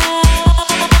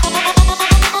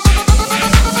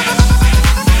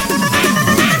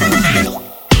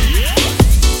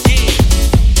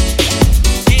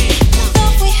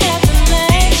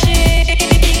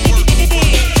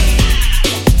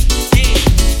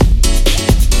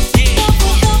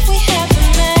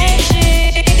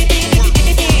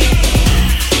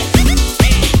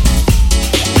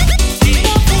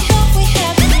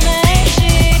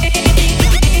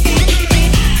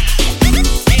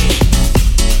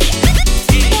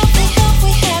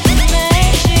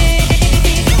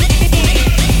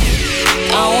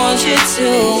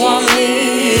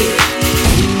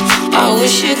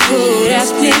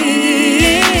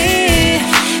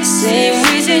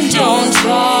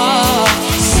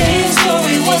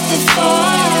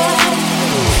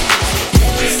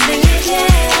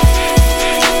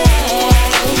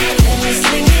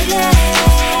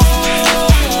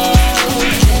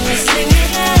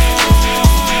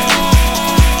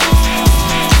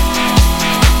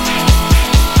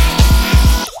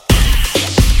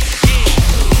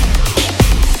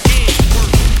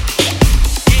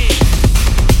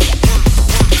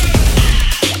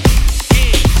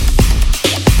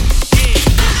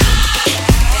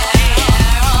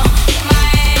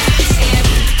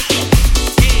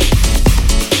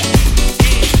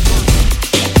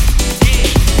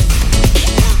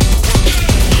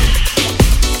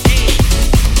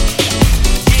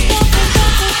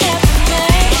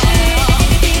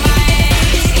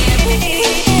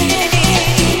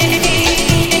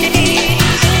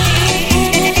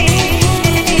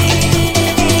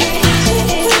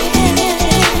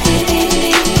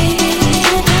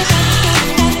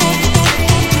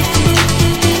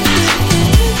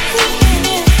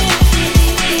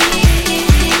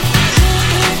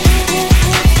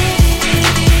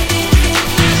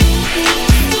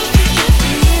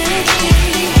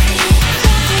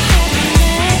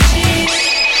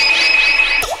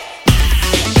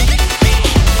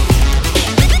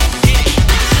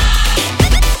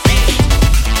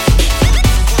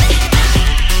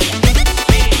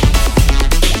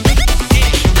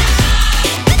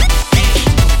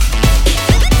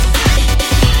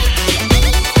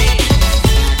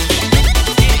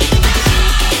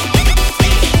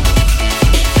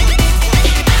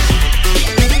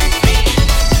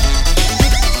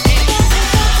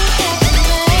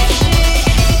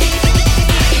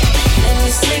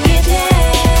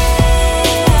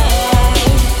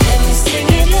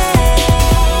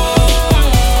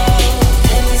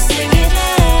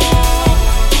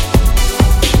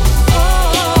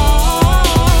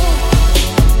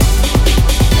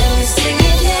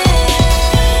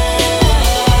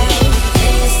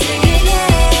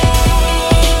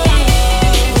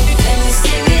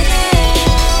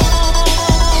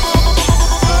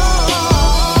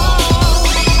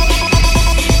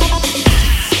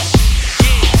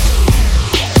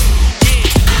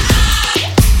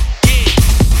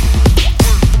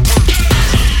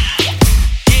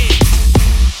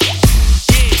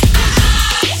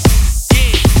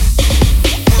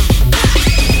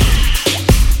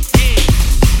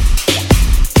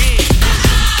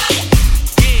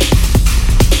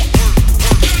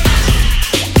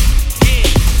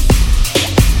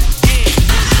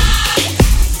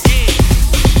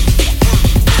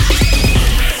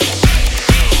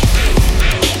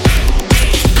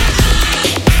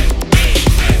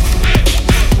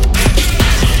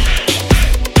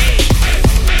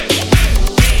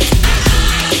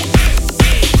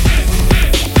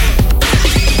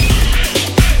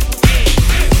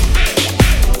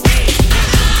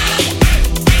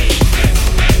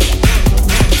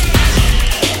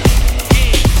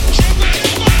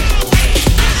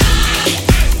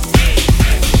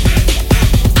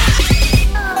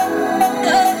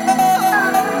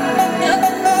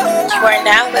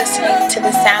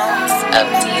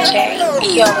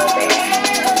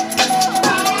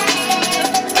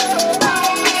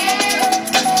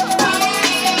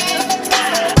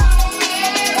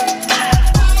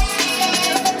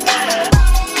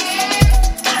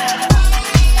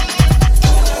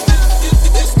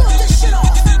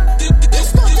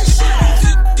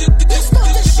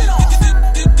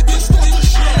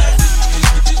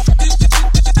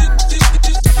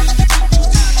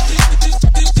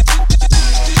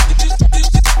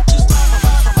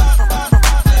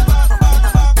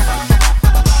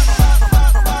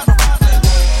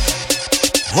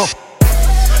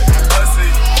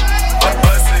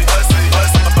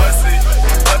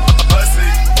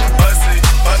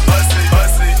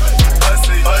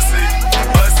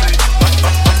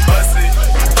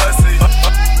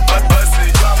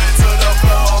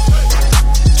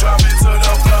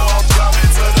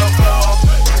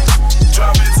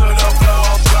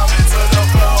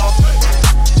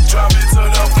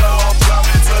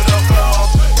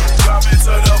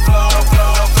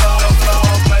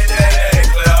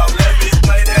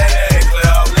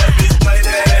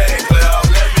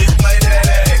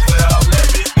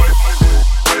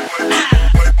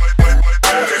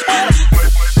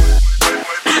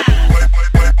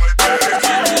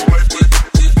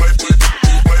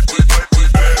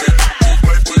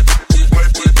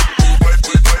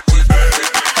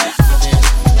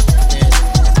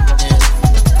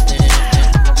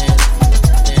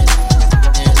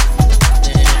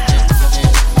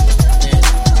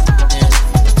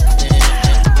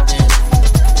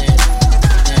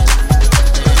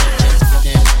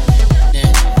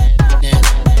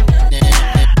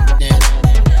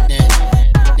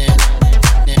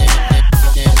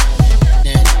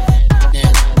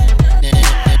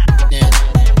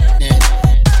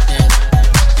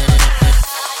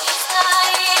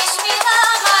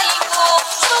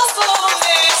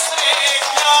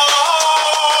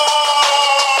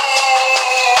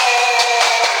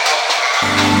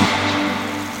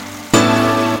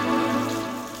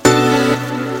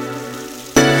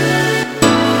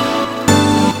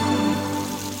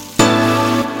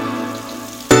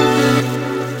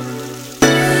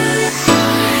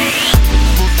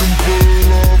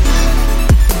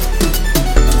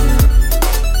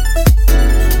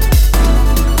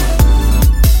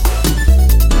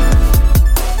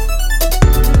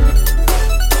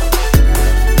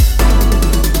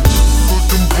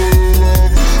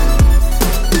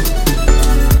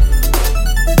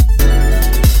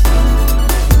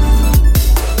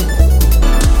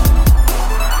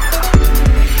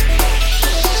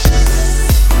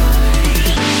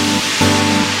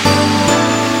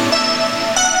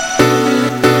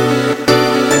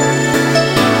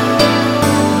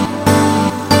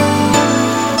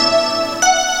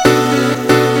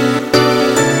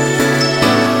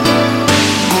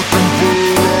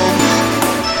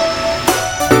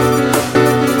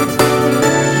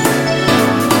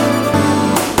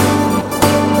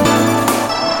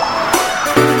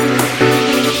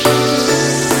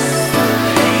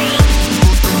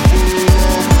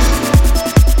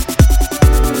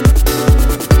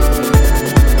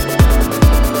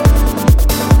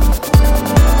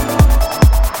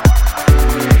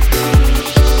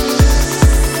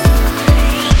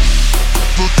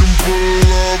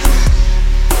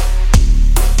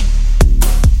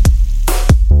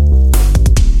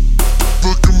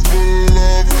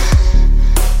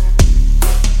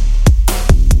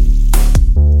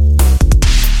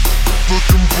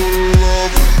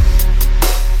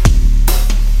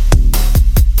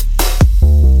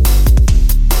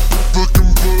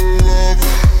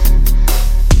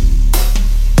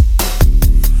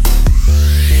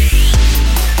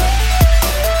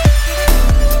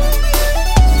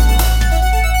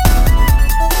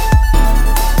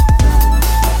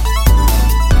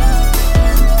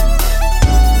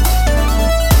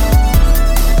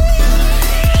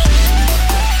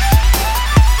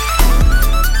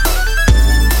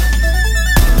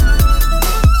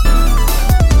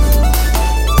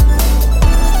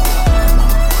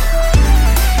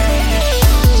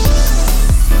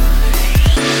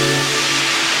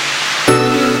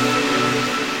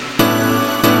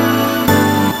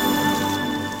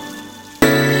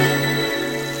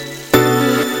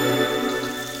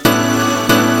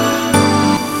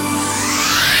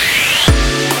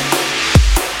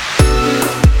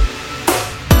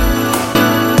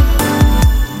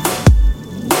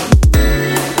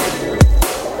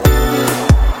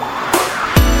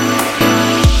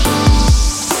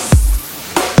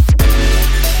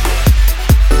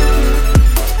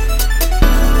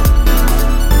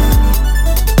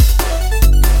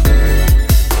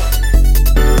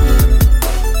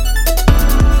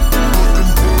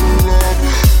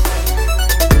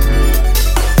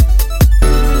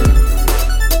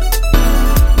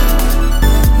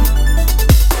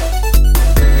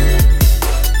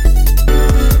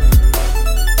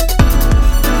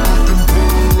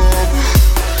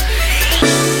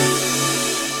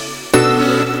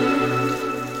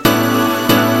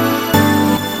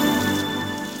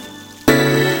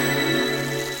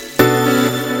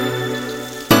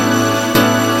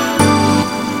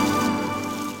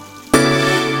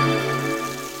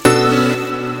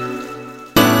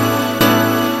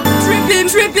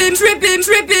tripping, tripping,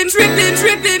 tripping, tripping,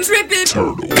 tripping, tripping.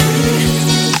 Turtle.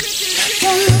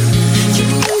 You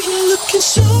know you're looking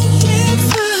so damn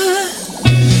fine.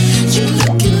 You're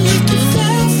looking like you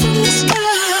fell from the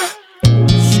sky.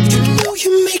 You know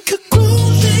you make a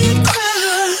grown man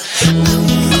cry. I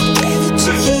wanna give it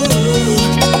to you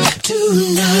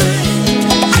tonight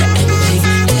and make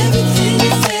everything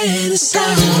you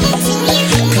fantasize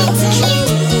come true.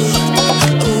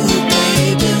 Ooh,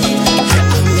 baby,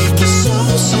 I'll make it so,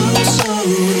 so, so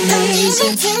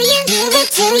amazing. Give it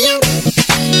to you.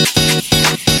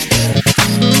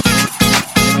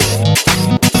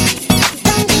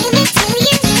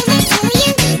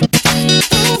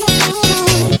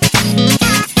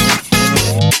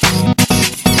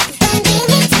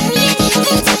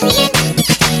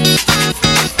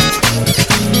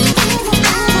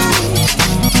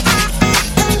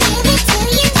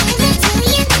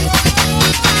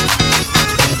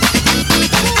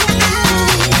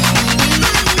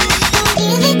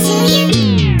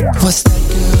 What's that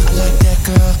girl? I like that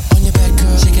girl. On your back,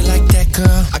 girl. Shake it like that,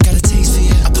 girl. I got a taste for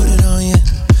you. I put it on you,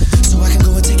 so I can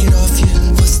go and take it off you.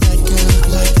 What's that girl? I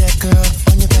like that girl.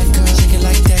 On your back, girl. Shake it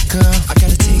like that, girl. I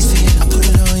got a taste for you. I put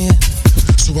it on you,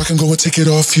 so I can go and take it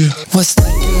off you. What's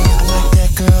that girl? I like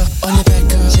that girl. On your back,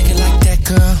 girl. Shake it like that,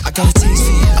 girl. I got a taste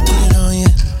for you. I put it on you,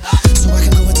 so I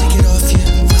can go and take it off you.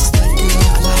 What's that girl?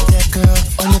 I like that girl.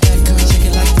 On your back, girl. Shake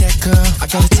it like that, girl. I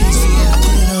got a taste for you. I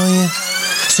put it on you,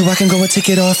 so I can go and take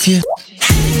it off you.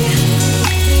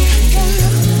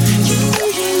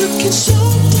 Looking so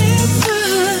damn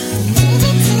fine.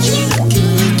 You're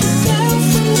looking like you fell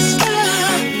from the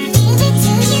sky.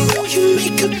 You know you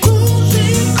make a grown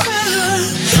man cry.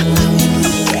 I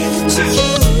wanna give it to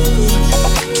you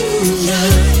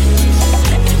tonight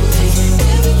and make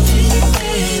everything you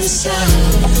fantasize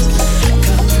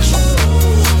come true.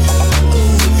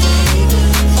 Ooh, baby,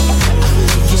 I'll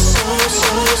make it so,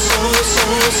 so, so, so,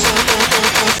 so.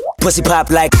 Pussy pop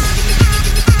like.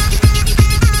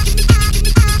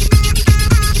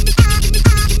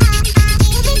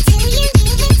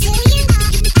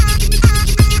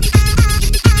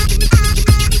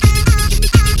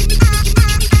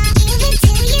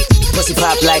 Pussy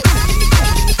pop like.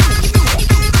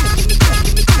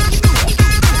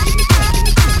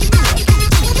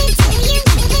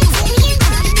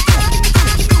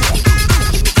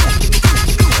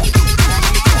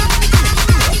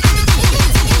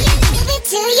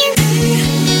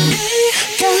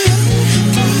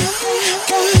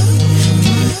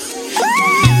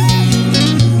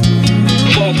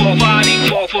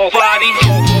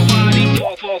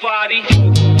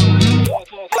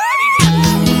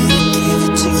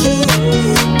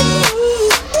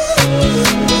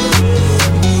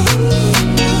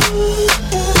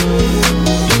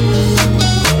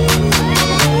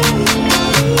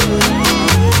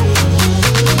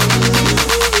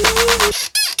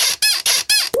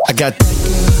 I got that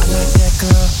girl, I like that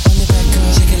girl. On your back, girl,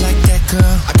 shake it like that,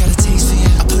 girl. I got a taste for you,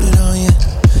 I put it on you,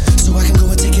 so I can go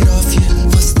and take it off you.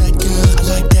 What's that girl? I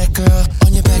like that girl.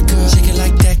 On your back, girl, shake it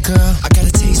like that, girl. I got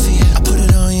a taste for you, I put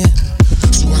it on you,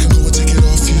 so I can go and take it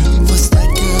off you. What's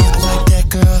that girl? I like that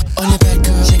girl. On your back,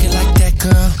 girl, shake it like that,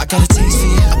 girl. I got a taste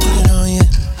for you, I put it on you,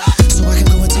 so I can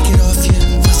go and take it off you.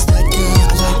 What's that girl?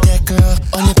 I like that girl.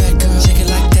 On your back, girl, shake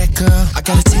it like that, girl. I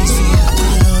got a taste for you, I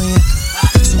put it on you,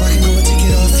 so I can go and take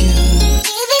it off you.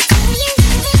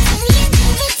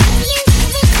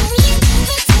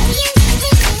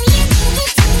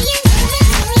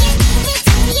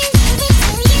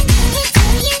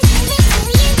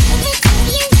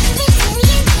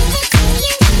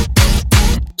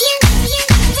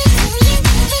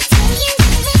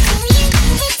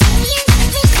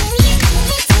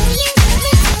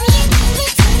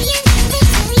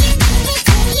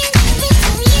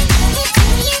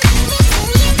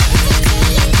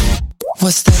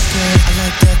 What's that girl? I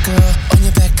like that girl. On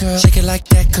your back, girl. Shake it like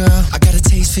that, girl. I got a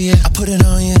taste for you. I put it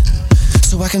on you,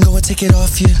 so I can go and take it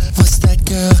off you. What's that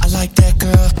girl? I like that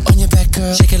girl. On your back,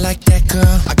 girl. Shake it like that,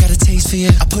 girl. I got a taste for you.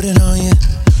 I put it on you,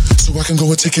 so I can go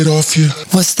and take it off you.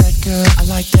 What's that girl? I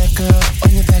like that girl.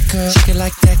 On your back, girl. Shake it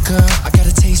like that, girl. I got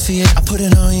a taste for you. I put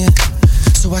it on you,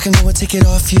 so I can go and take it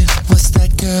off you. What's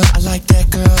that girl? I like that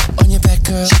girl. On your back,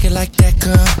 girl. Shake it like that,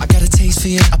 girl. I got a taste for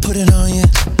you. I put it on you,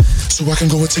 so I can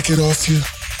go and take it off you.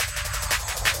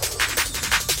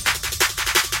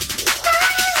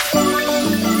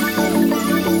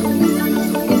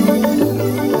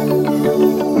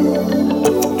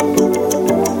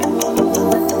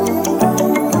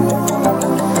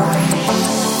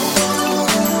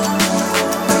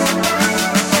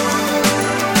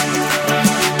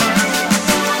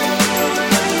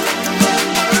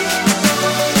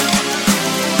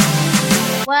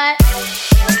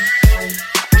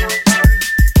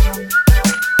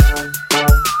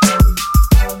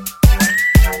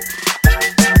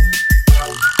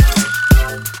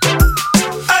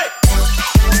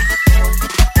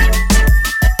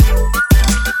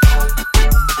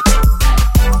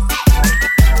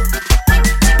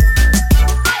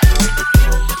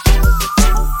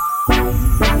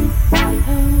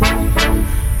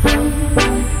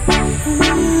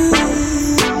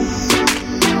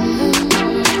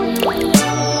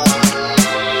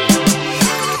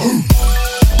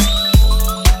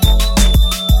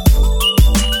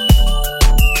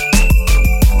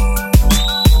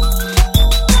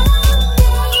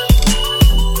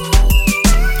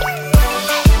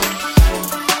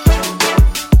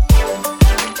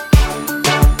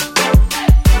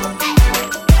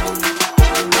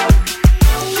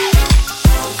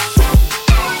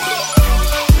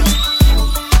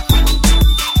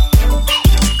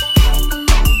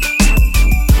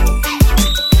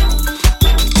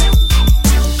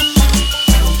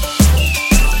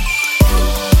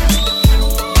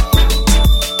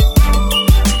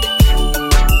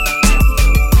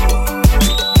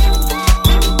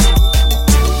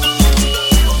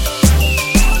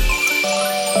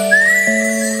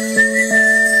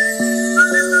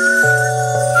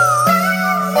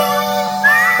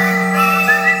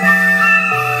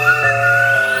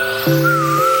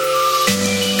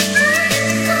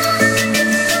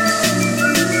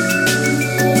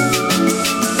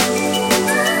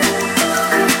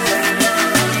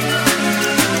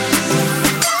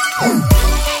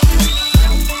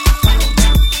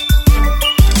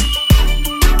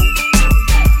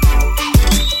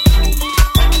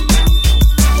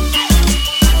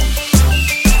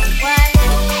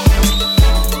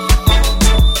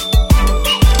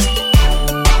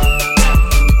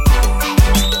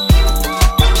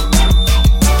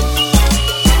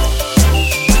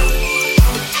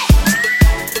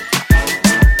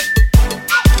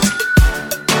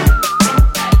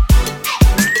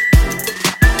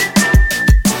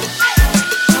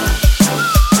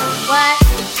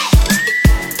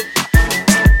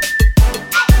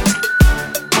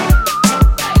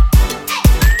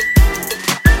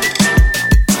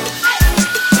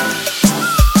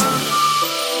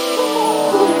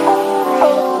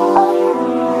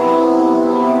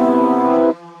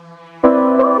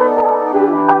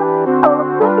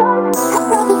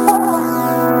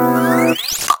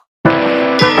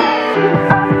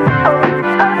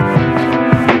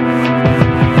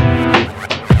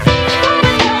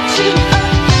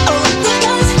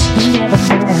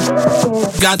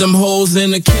 Got them hoes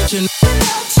in the kitchen.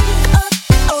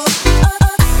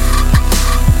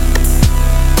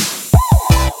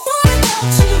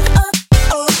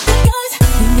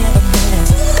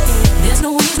 There's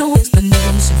no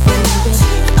explanation for it.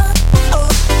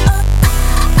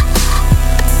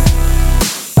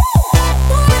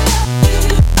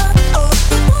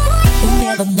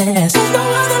 Never last. There's no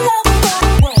other love.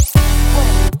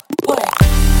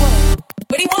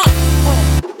 What do you want?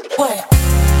 What?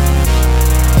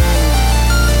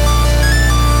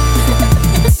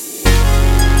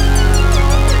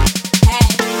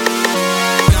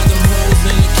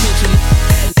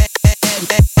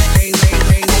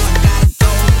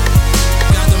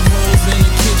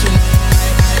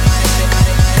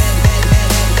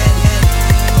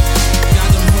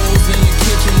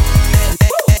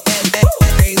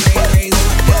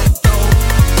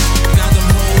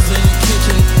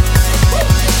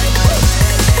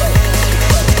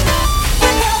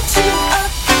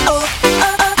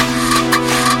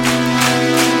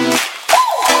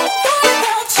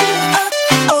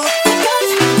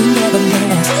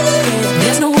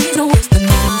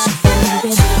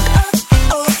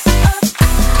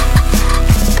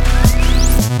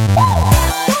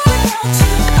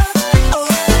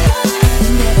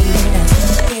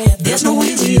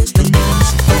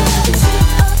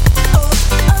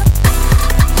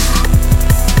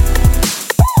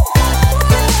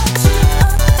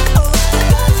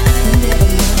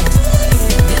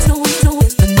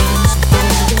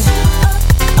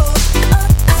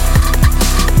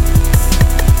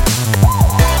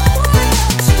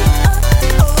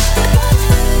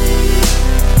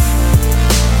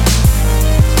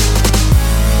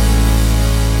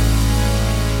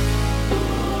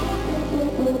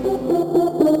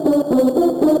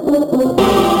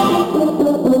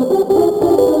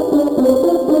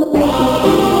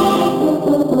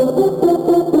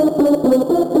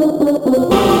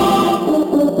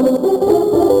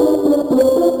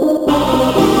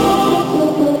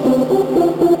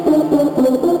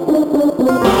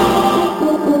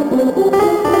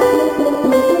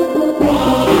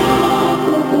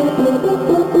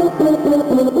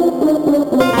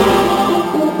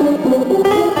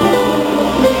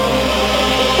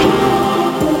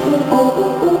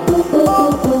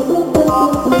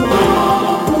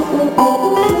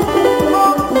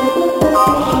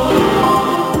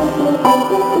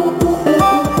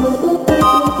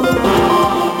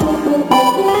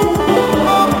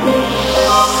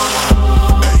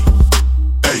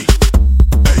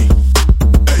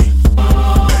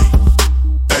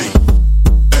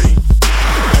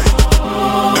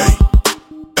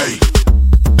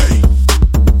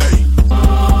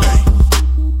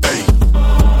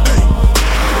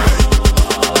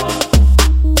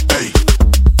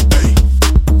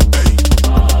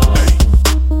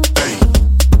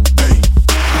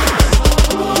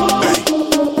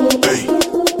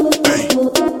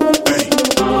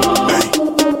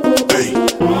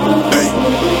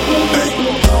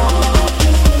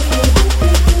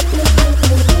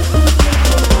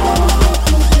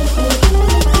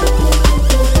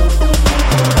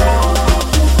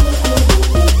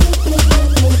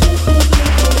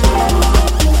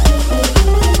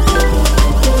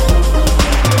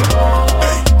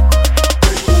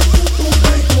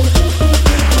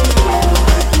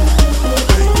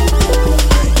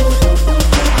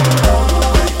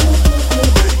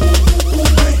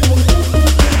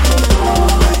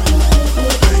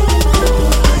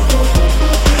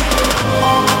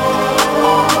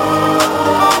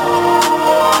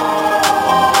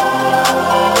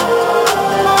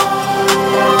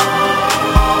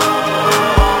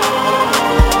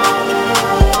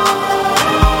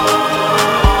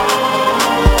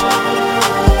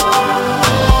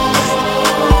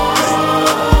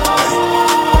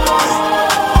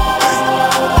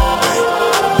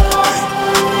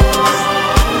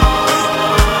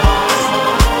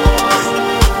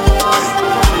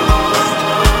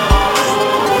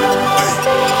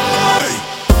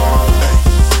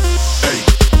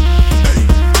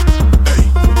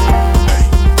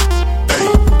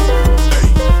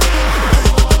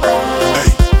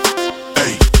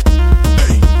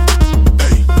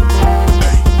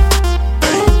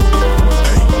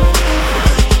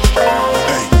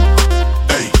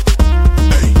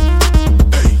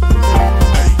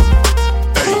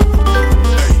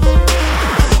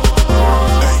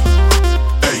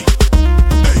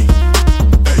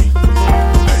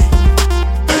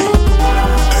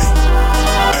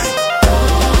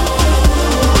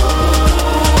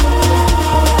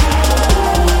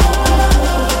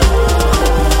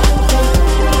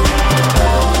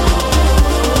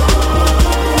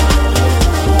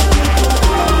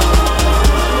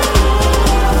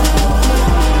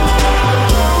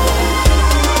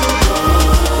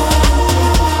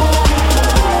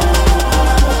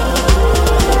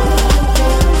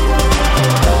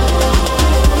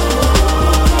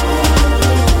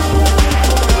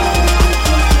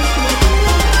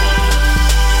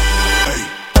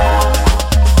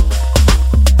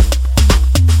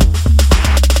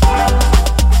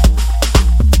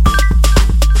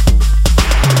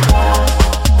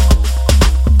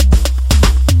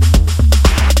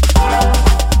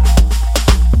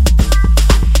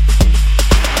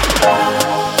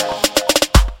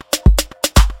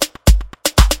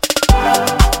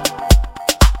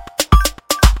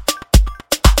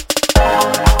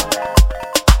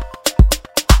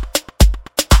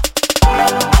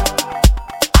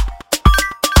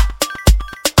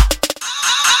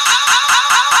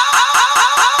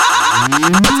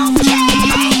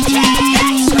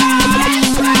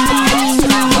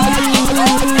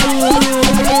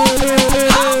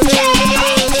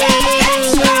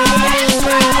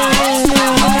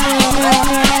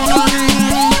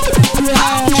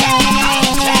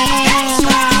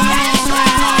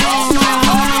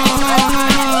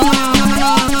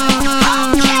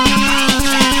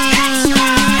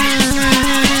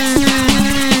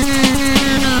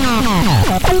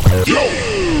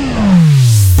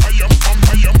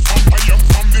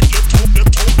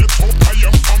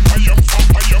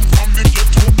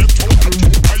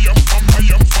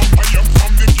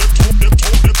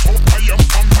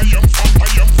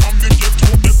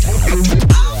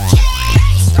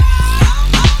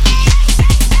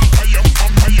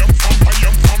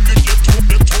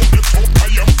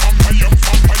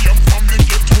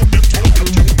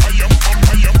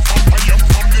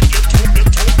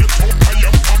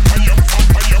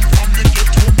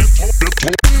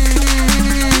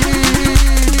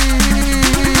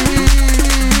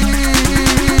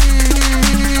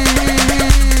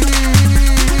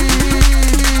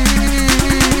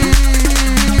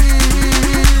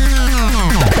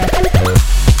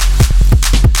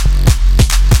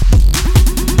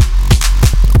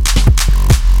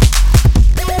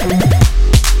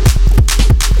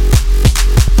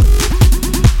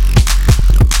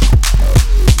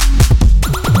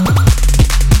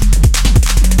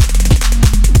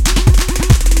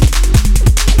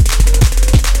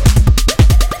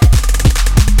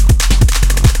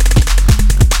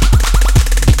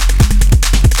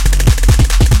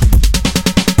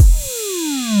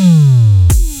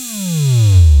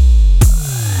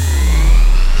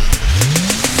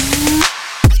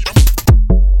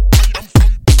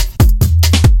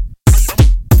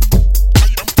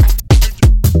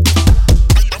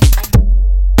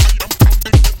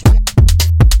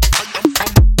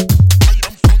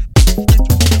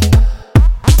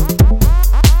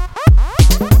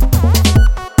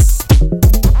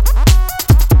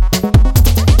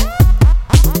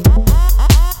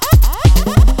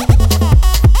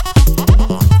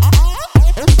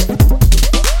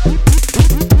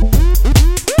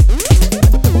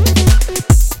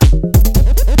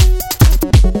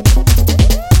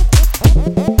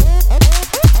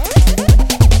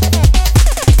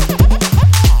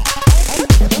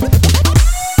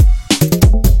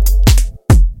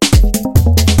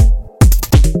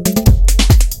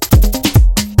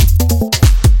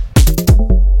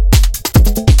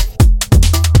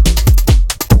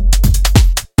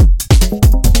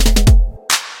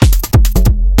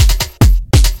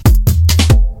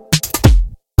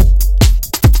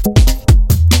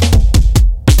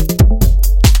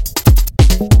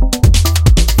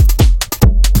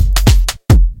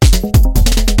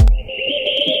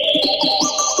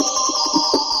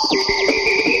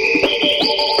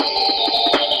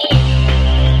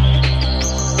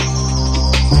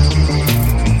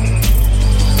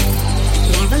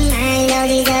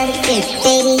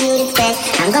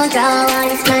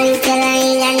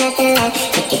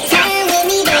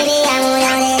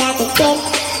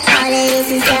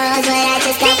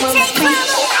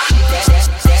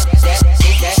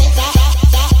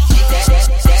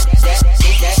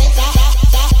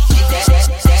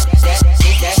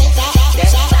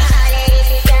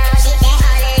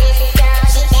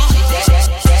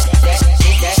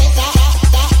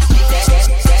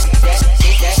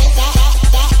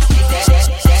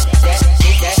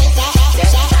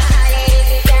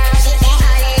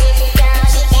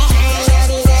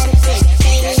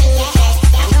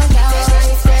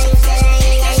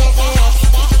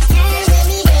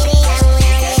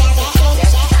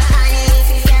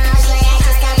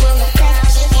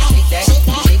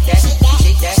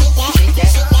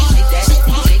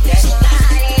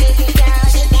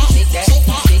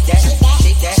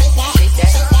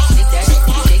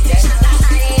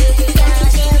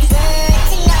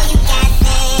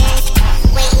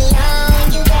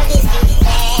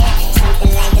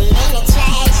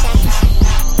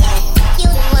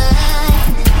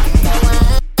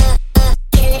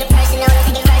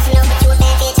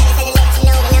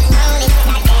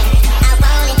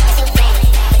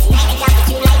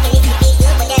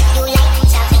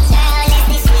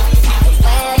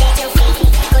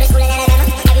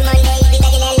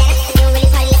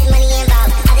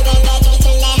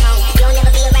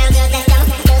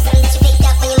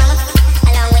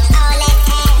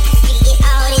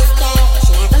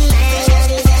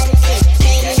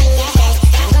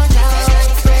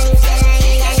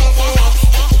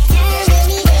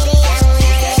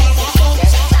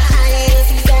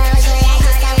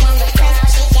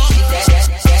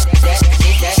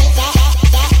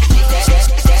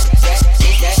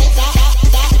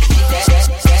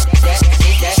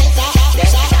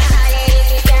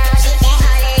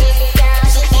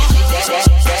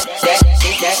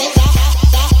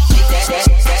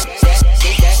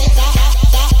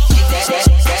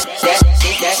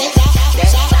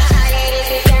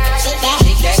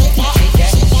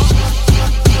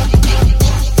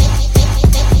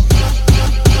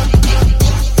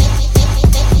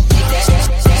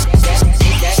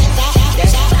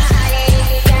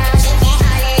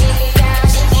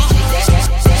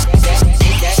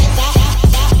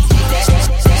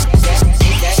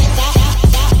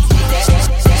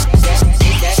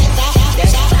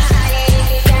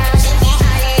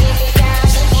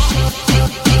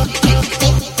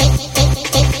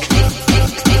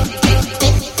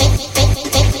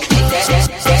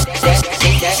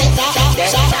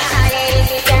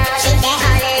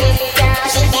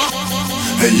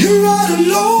 you're all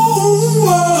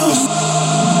alone.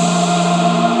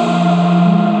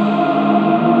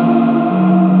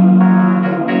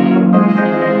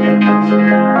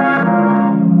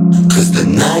 Cause the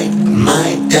night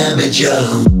might damage you.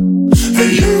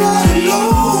 And you're all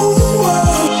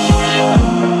alone.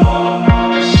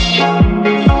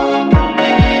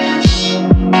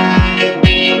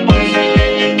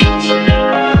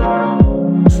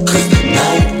 Cause the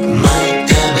night might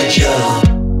damage you.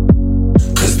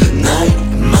 Cause the night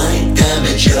might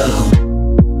damage you.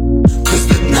 Cause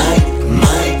the night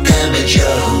might damage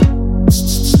you.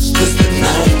 Cause the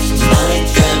night might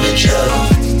damage you.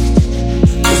 Cause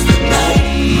the night might damage you. Cause the night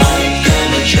might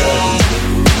damage you.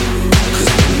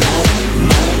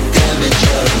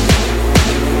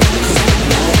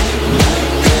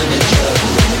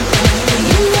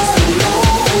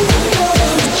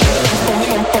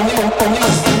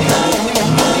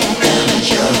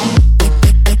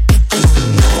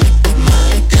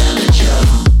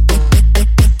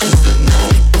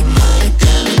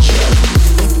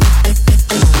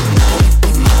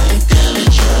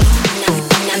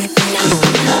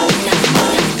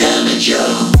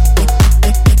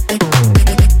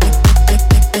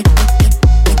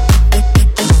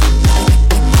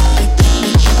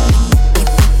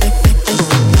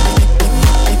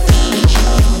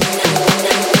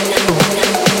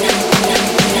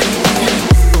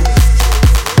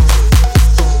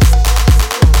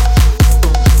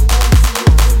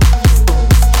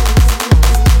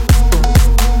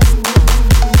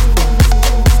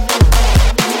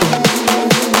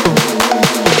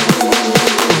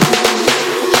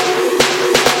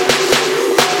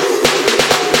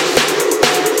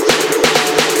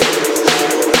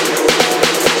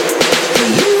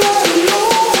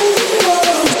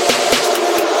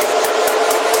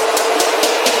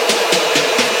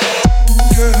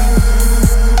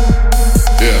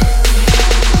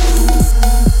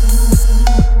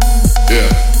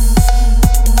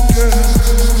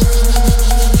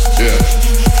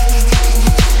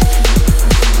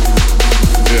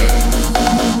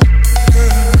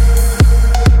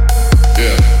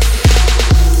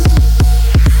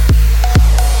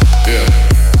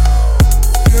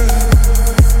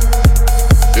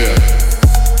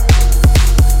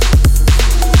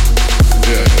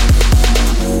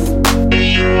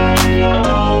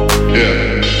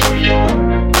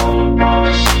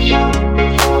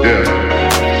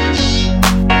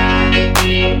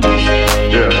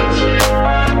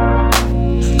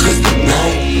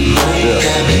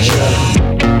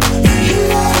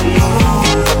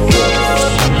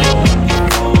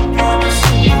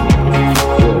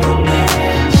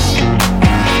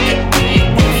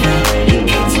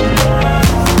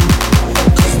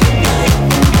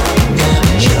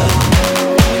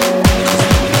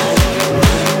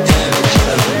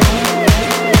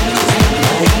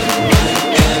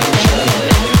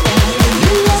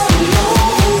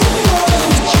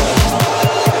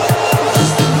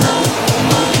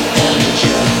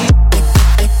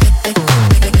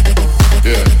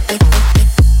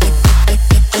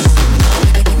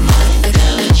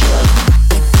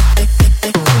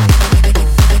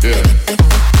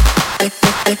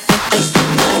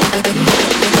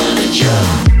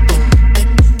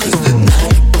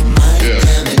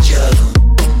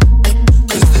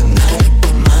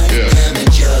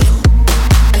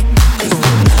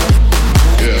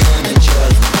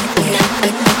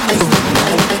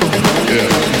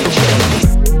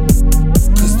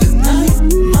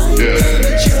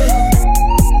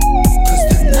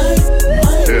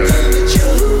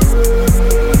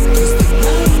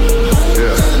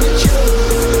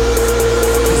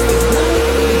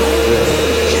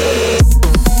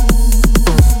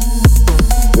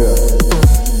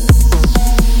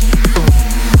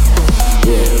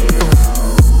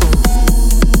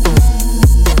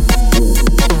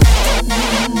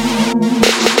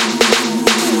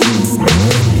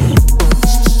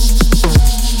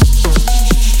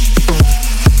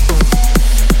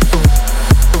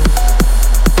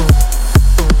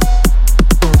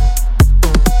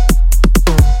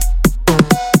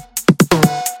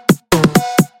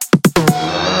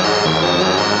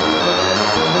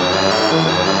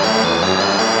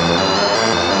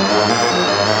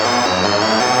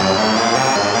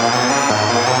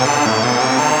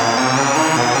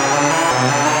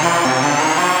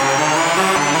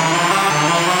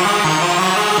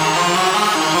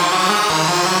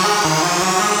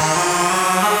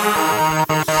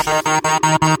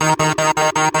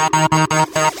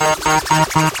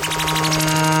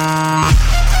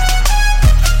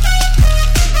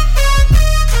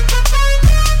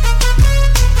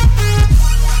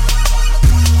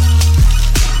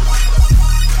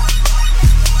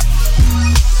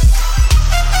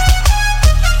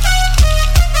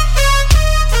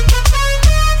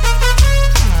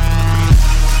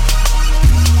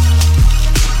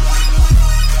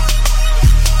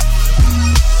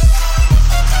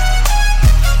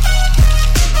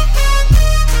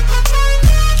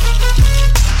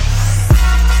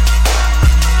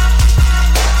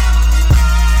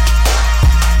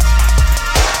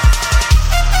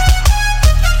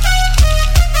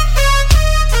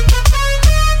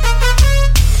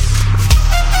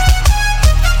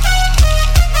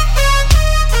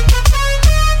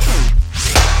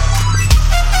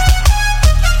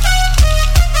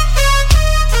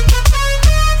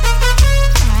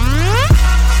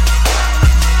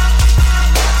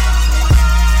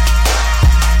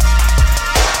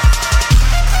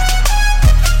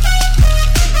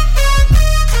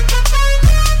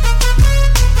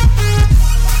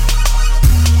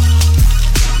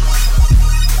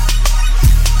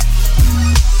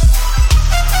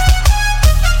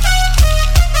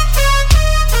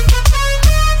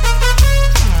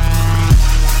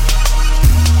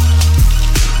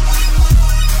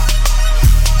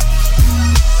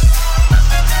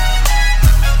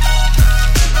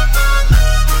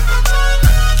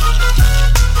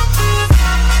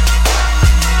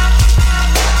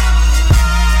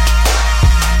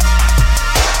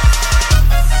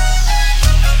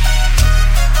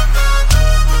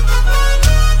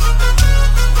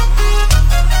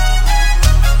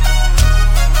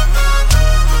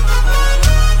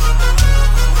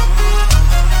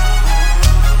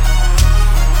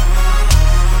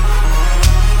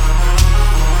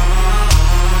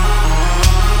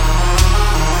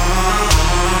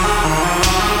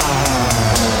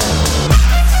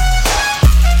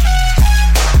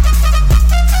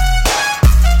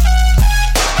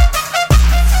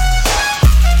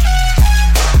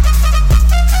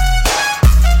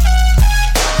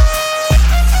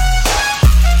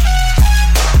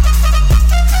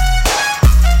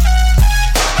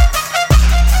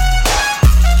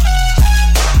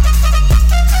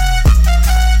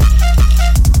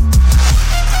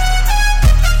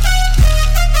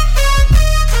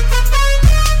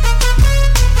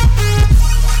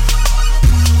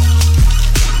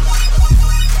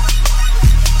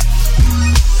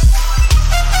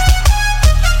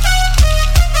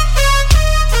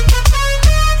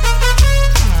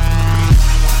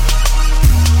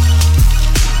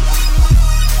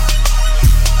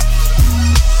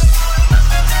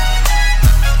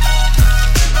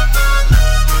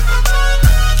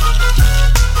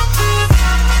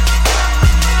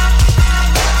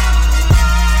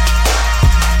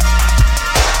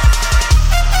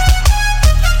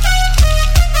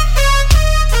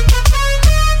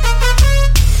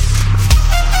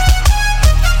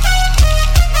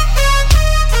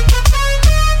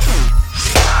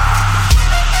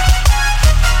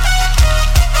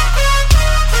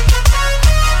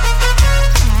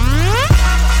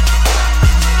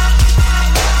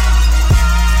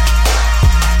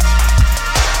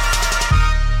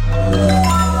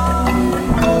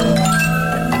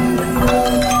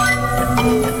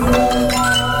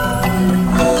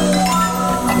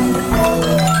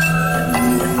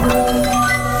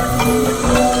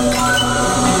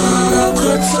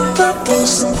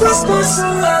 pebbles and whispers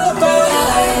and lullaby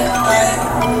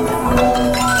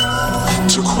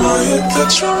to quiet the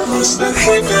tremors that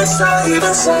hit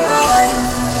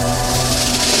inside.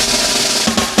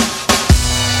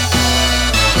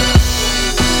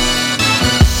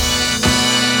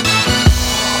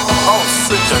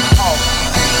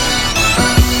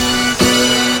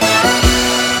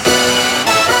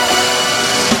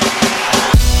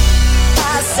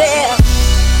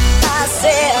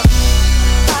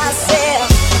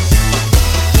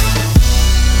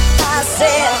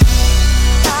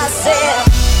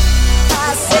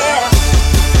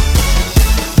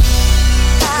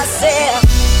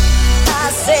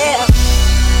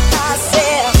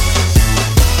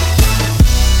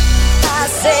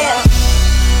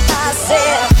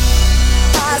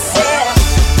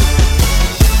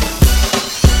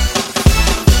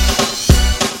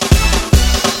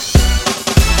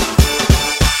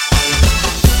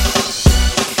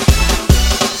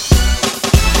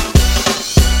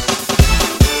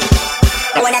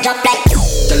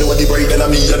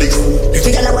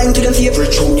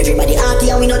 Everybody happy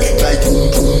and we know that like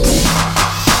boom boom boom.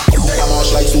 They a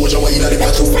march like soldier while in the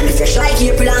battle. And if fresh like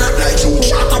April and hot like June.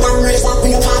 Sharper than razor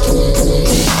when you talk boom boom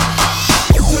boom.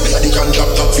 Me a the can drop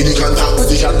top for the contact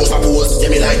position. Must oppose, yeah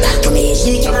me like that. To me,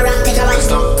 she camera take a one.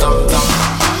 Stop, stop, stop.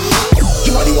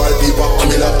 You are the wallpaper on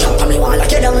me laptop. On me wall lock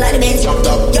you down like the main top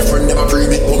top. Your friend never free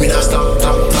me, but me not stop,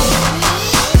 stop, stop.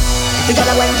 If you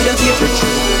gotta wine to them favorite.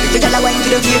 If you gotta wine to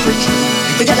them favorite.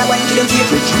 If you gotta wine to them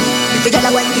favorite. If you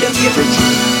gotta wine to them favorite.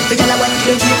 If you gotta wine to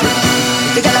them favorite.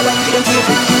 If you gotta wine to them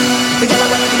favorite. If you gotta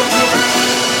wine to them favorite.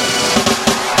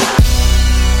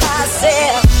 I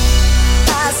said,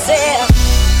 I said,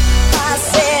 I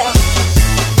said,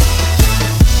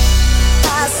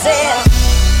 I said, I said,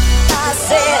 I said, I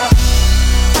said,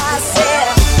 I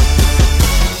said.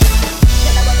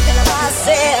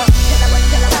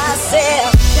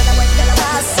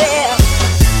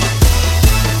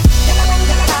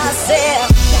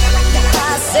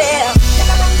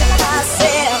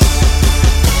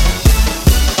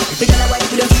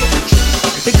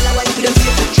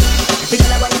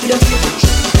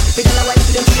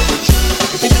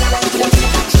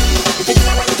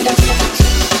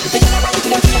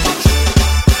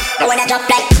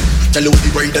 Tell you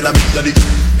the right and I'm in the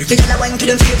if you gotta wine to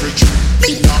them favorite.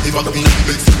 Me not ever gonna be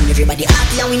big. Everybody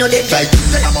happy and we know that. Like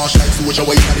I'm march like soldier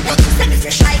while in the battle. And if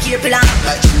fresh like April and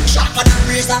like sharper than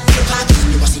razor. You can't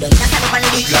you must see the cat up on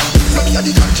the dick. From me a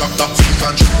the contract up to the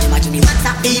contract. Imagine the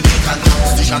WhatsApp DP contact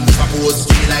position to propose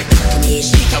to me like to me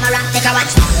she camera take a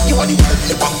watch. You are the one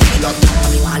the back to me up.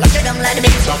 And me wanna lock you down like the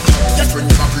big drop. Your friend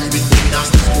never free me, me not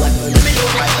stop. You are the me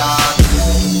look like that.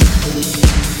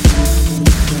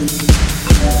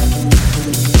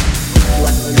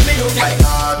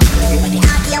 Everybody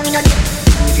happy and we know that.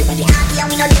 Everybody happy and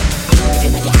we know that.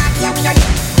 Everybody happy and we know that.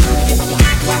 Everybody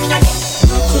happy and we know that.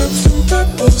 Clips and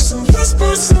pebbles and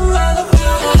whispers and lullaby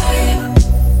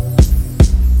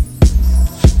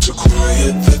to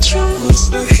quiet the tremors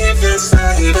that hit inside.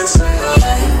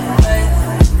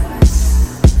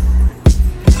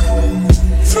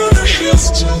 From the hills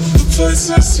to the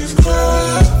places you've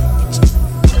climbed.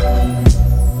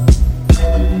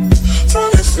 From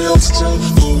the fields to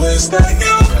the ways that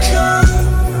you can.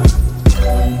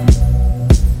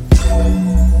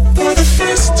 For the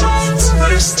first time. For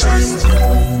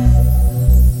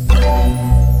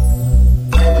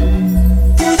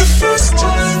the first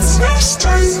time.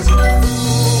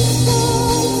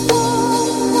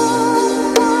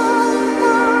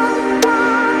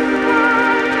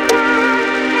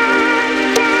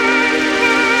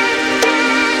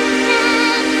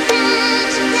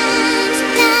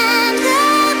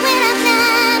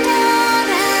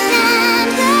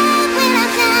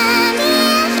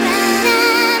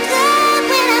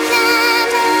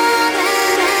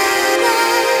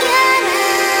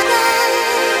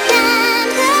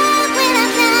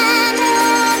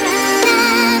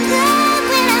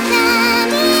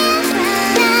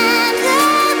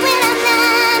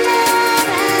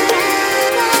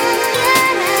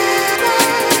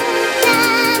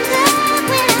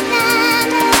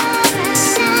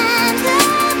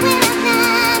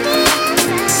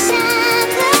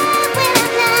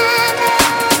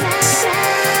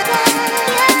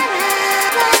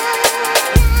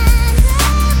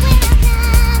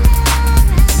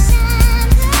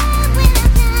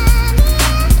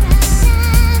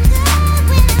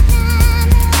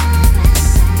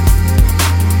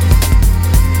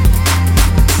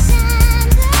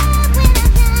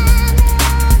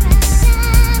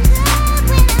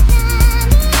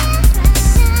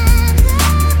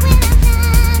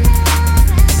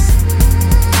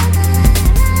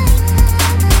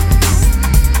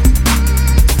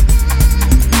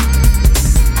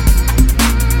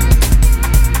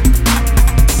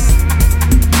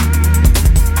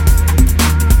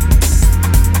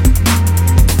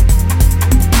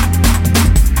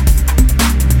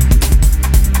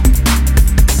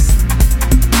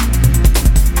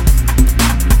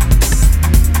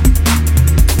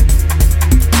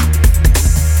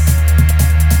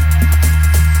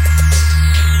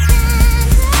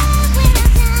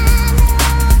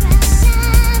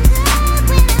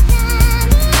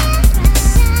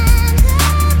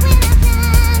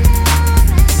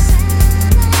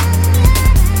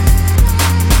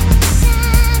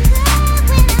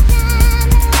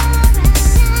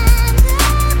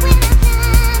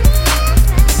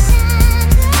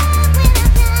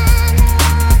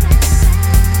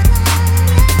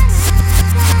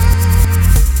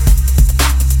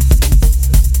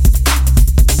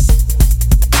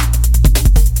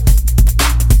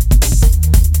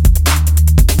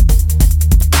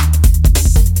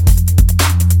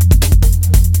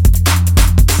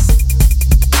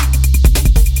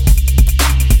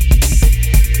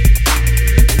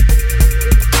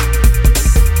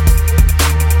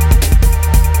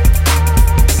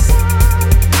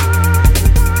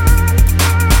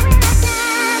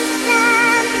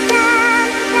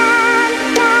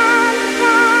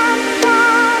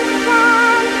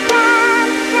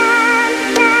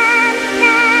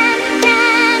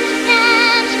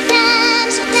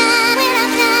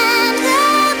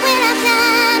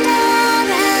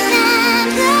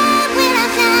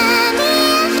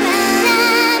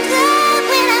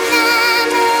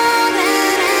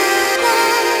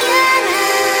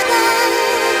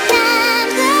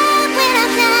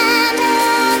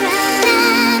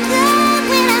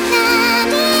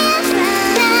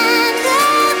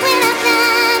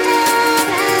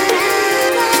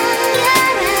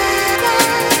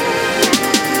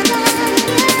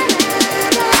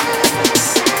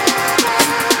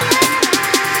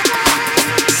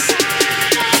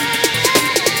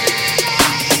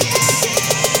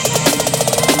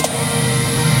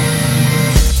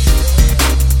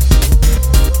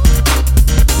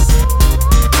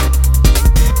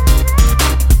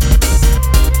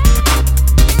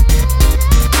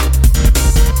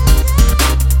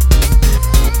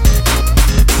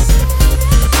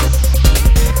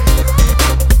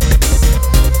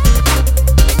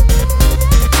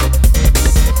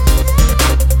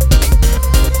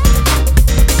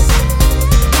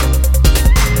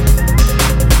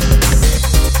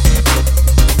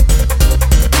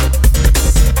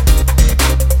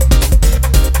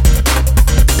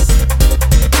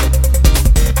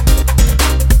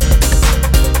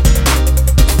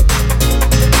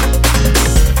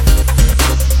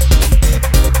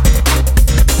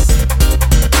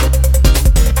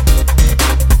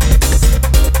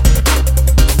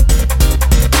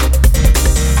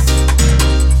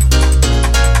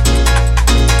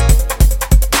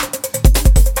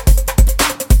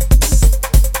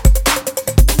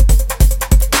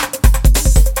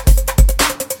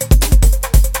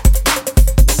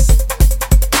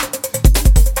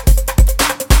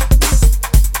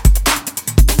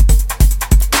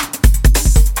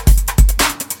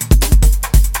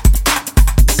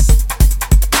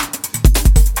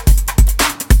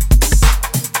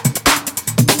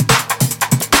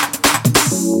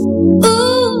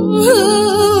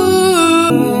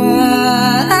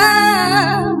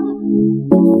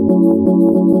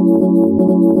 Come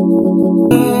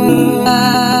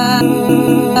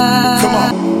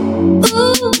on.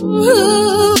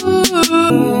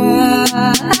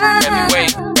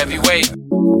 Heavyweight, heavyweight.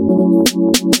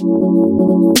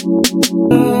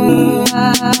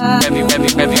 Heavyweight.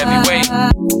 Heavyweight. Heavyweight.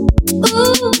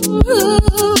 Come on.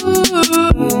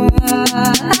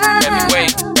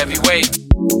 Heavyweight, heavyweight.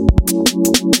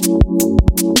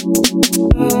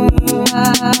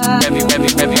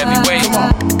 Heavyweight. Come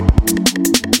on.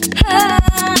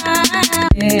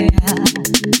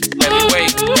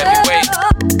 Heavyweight, heavyweight.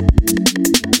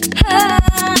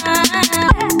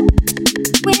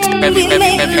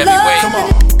 Heavyweight. Come on.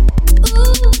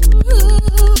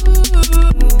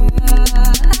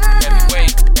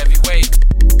 Heavyweight, heavyweight.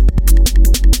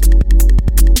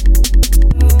 Heavyweight,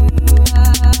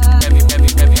 come on.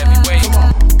 Heavyweight,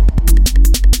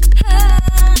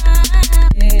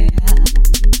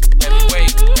 heavyweight.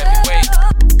 Heavyweight, come on. Heavyweight, heavyweight.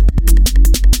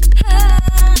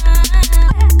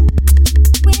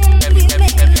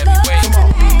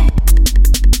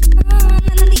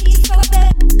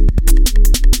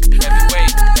 Heavyweight,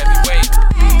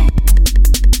 come on.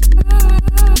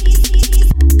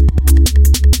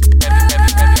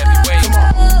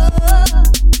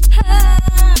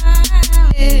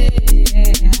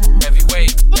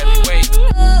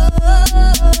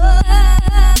 Heavyweight,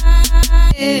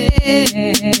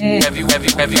 heavyweight.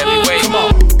 Heavyweight, come on. Heavyweight, heavyweight. Heavyweight, come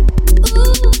on.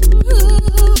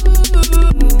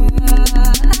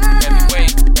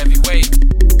 Heavyweight, heavyweight.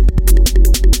 Heavyweight, come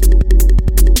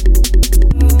on.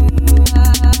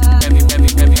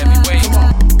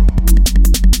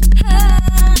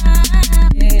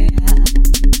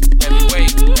 Heavyweight, heavyweight.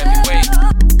 Heavyweight, come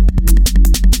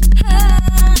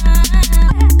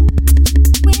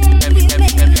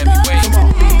on. Heavyweight, heavyweight. Heavyweight, come on.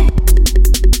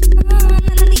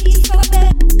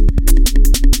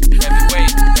 Heavyweight,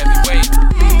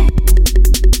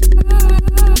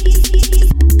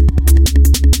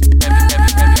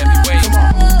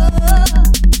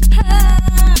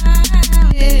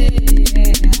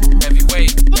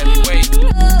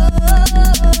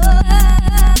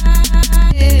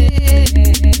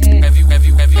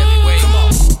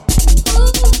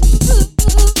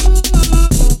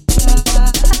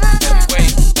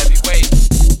 heavyweight.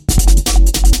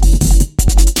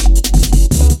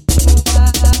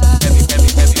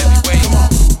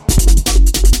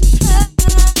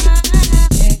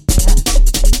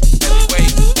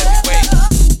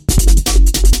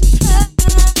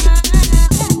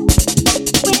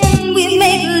 When we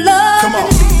make love, Come on.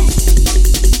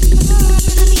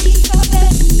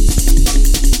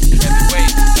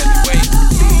 Heavyweight, heavyweight.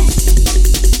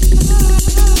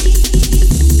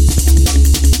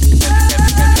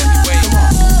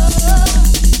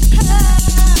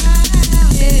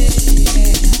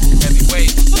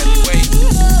 Heavyweight, come on.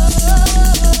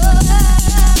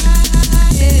 Heavyweight,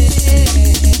 heavyweight.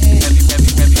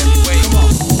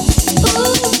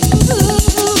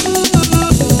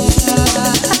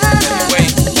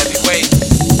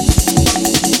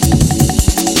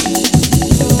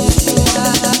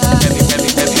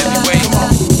 Heavyweight, come on.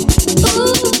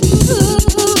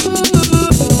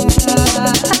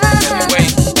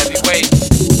 Heavyweight, heavyweight.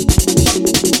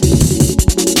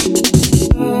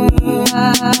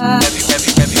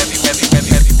 Heavyweight, come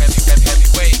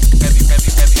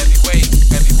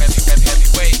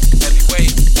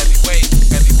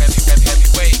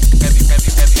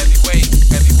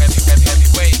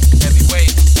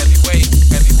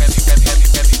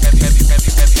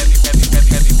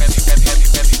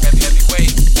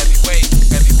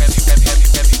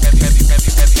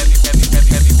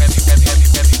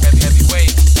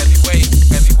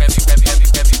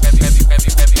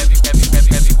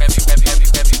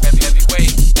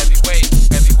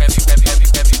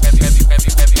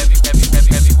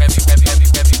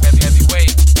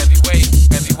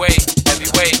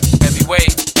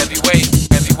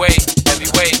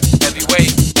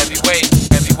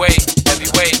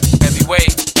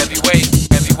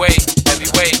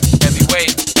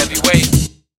Heavyweight, heavyweight.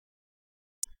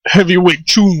 Heavyweight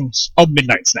tunes of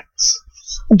Midnight Snacks.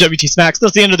 I'm WT Snacks.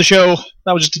 That's the end of the show.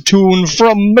 That was just a tune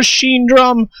from Machine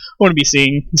Drum. I'm going to be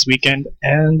seeing this weekend,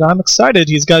 and I'm excited.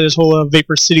 He's got his whole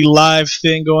Vapor City Live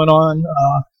thing going on.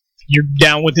 If you're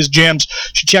down with his jams, you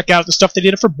should check out the stuff they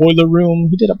did for Boiler Room.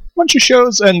 He did a bunch of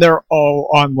shows, and they're all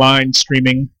online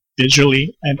streaming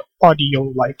visually and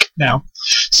audio-like now.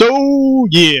 So,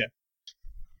 yeah.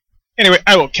 Anyway,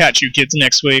 I will catch you kids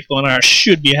next week when I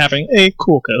should be having a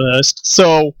cool cast.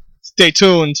 So, stay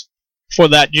tuned for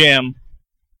that jam.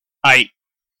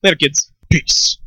 Later, kids. Peace.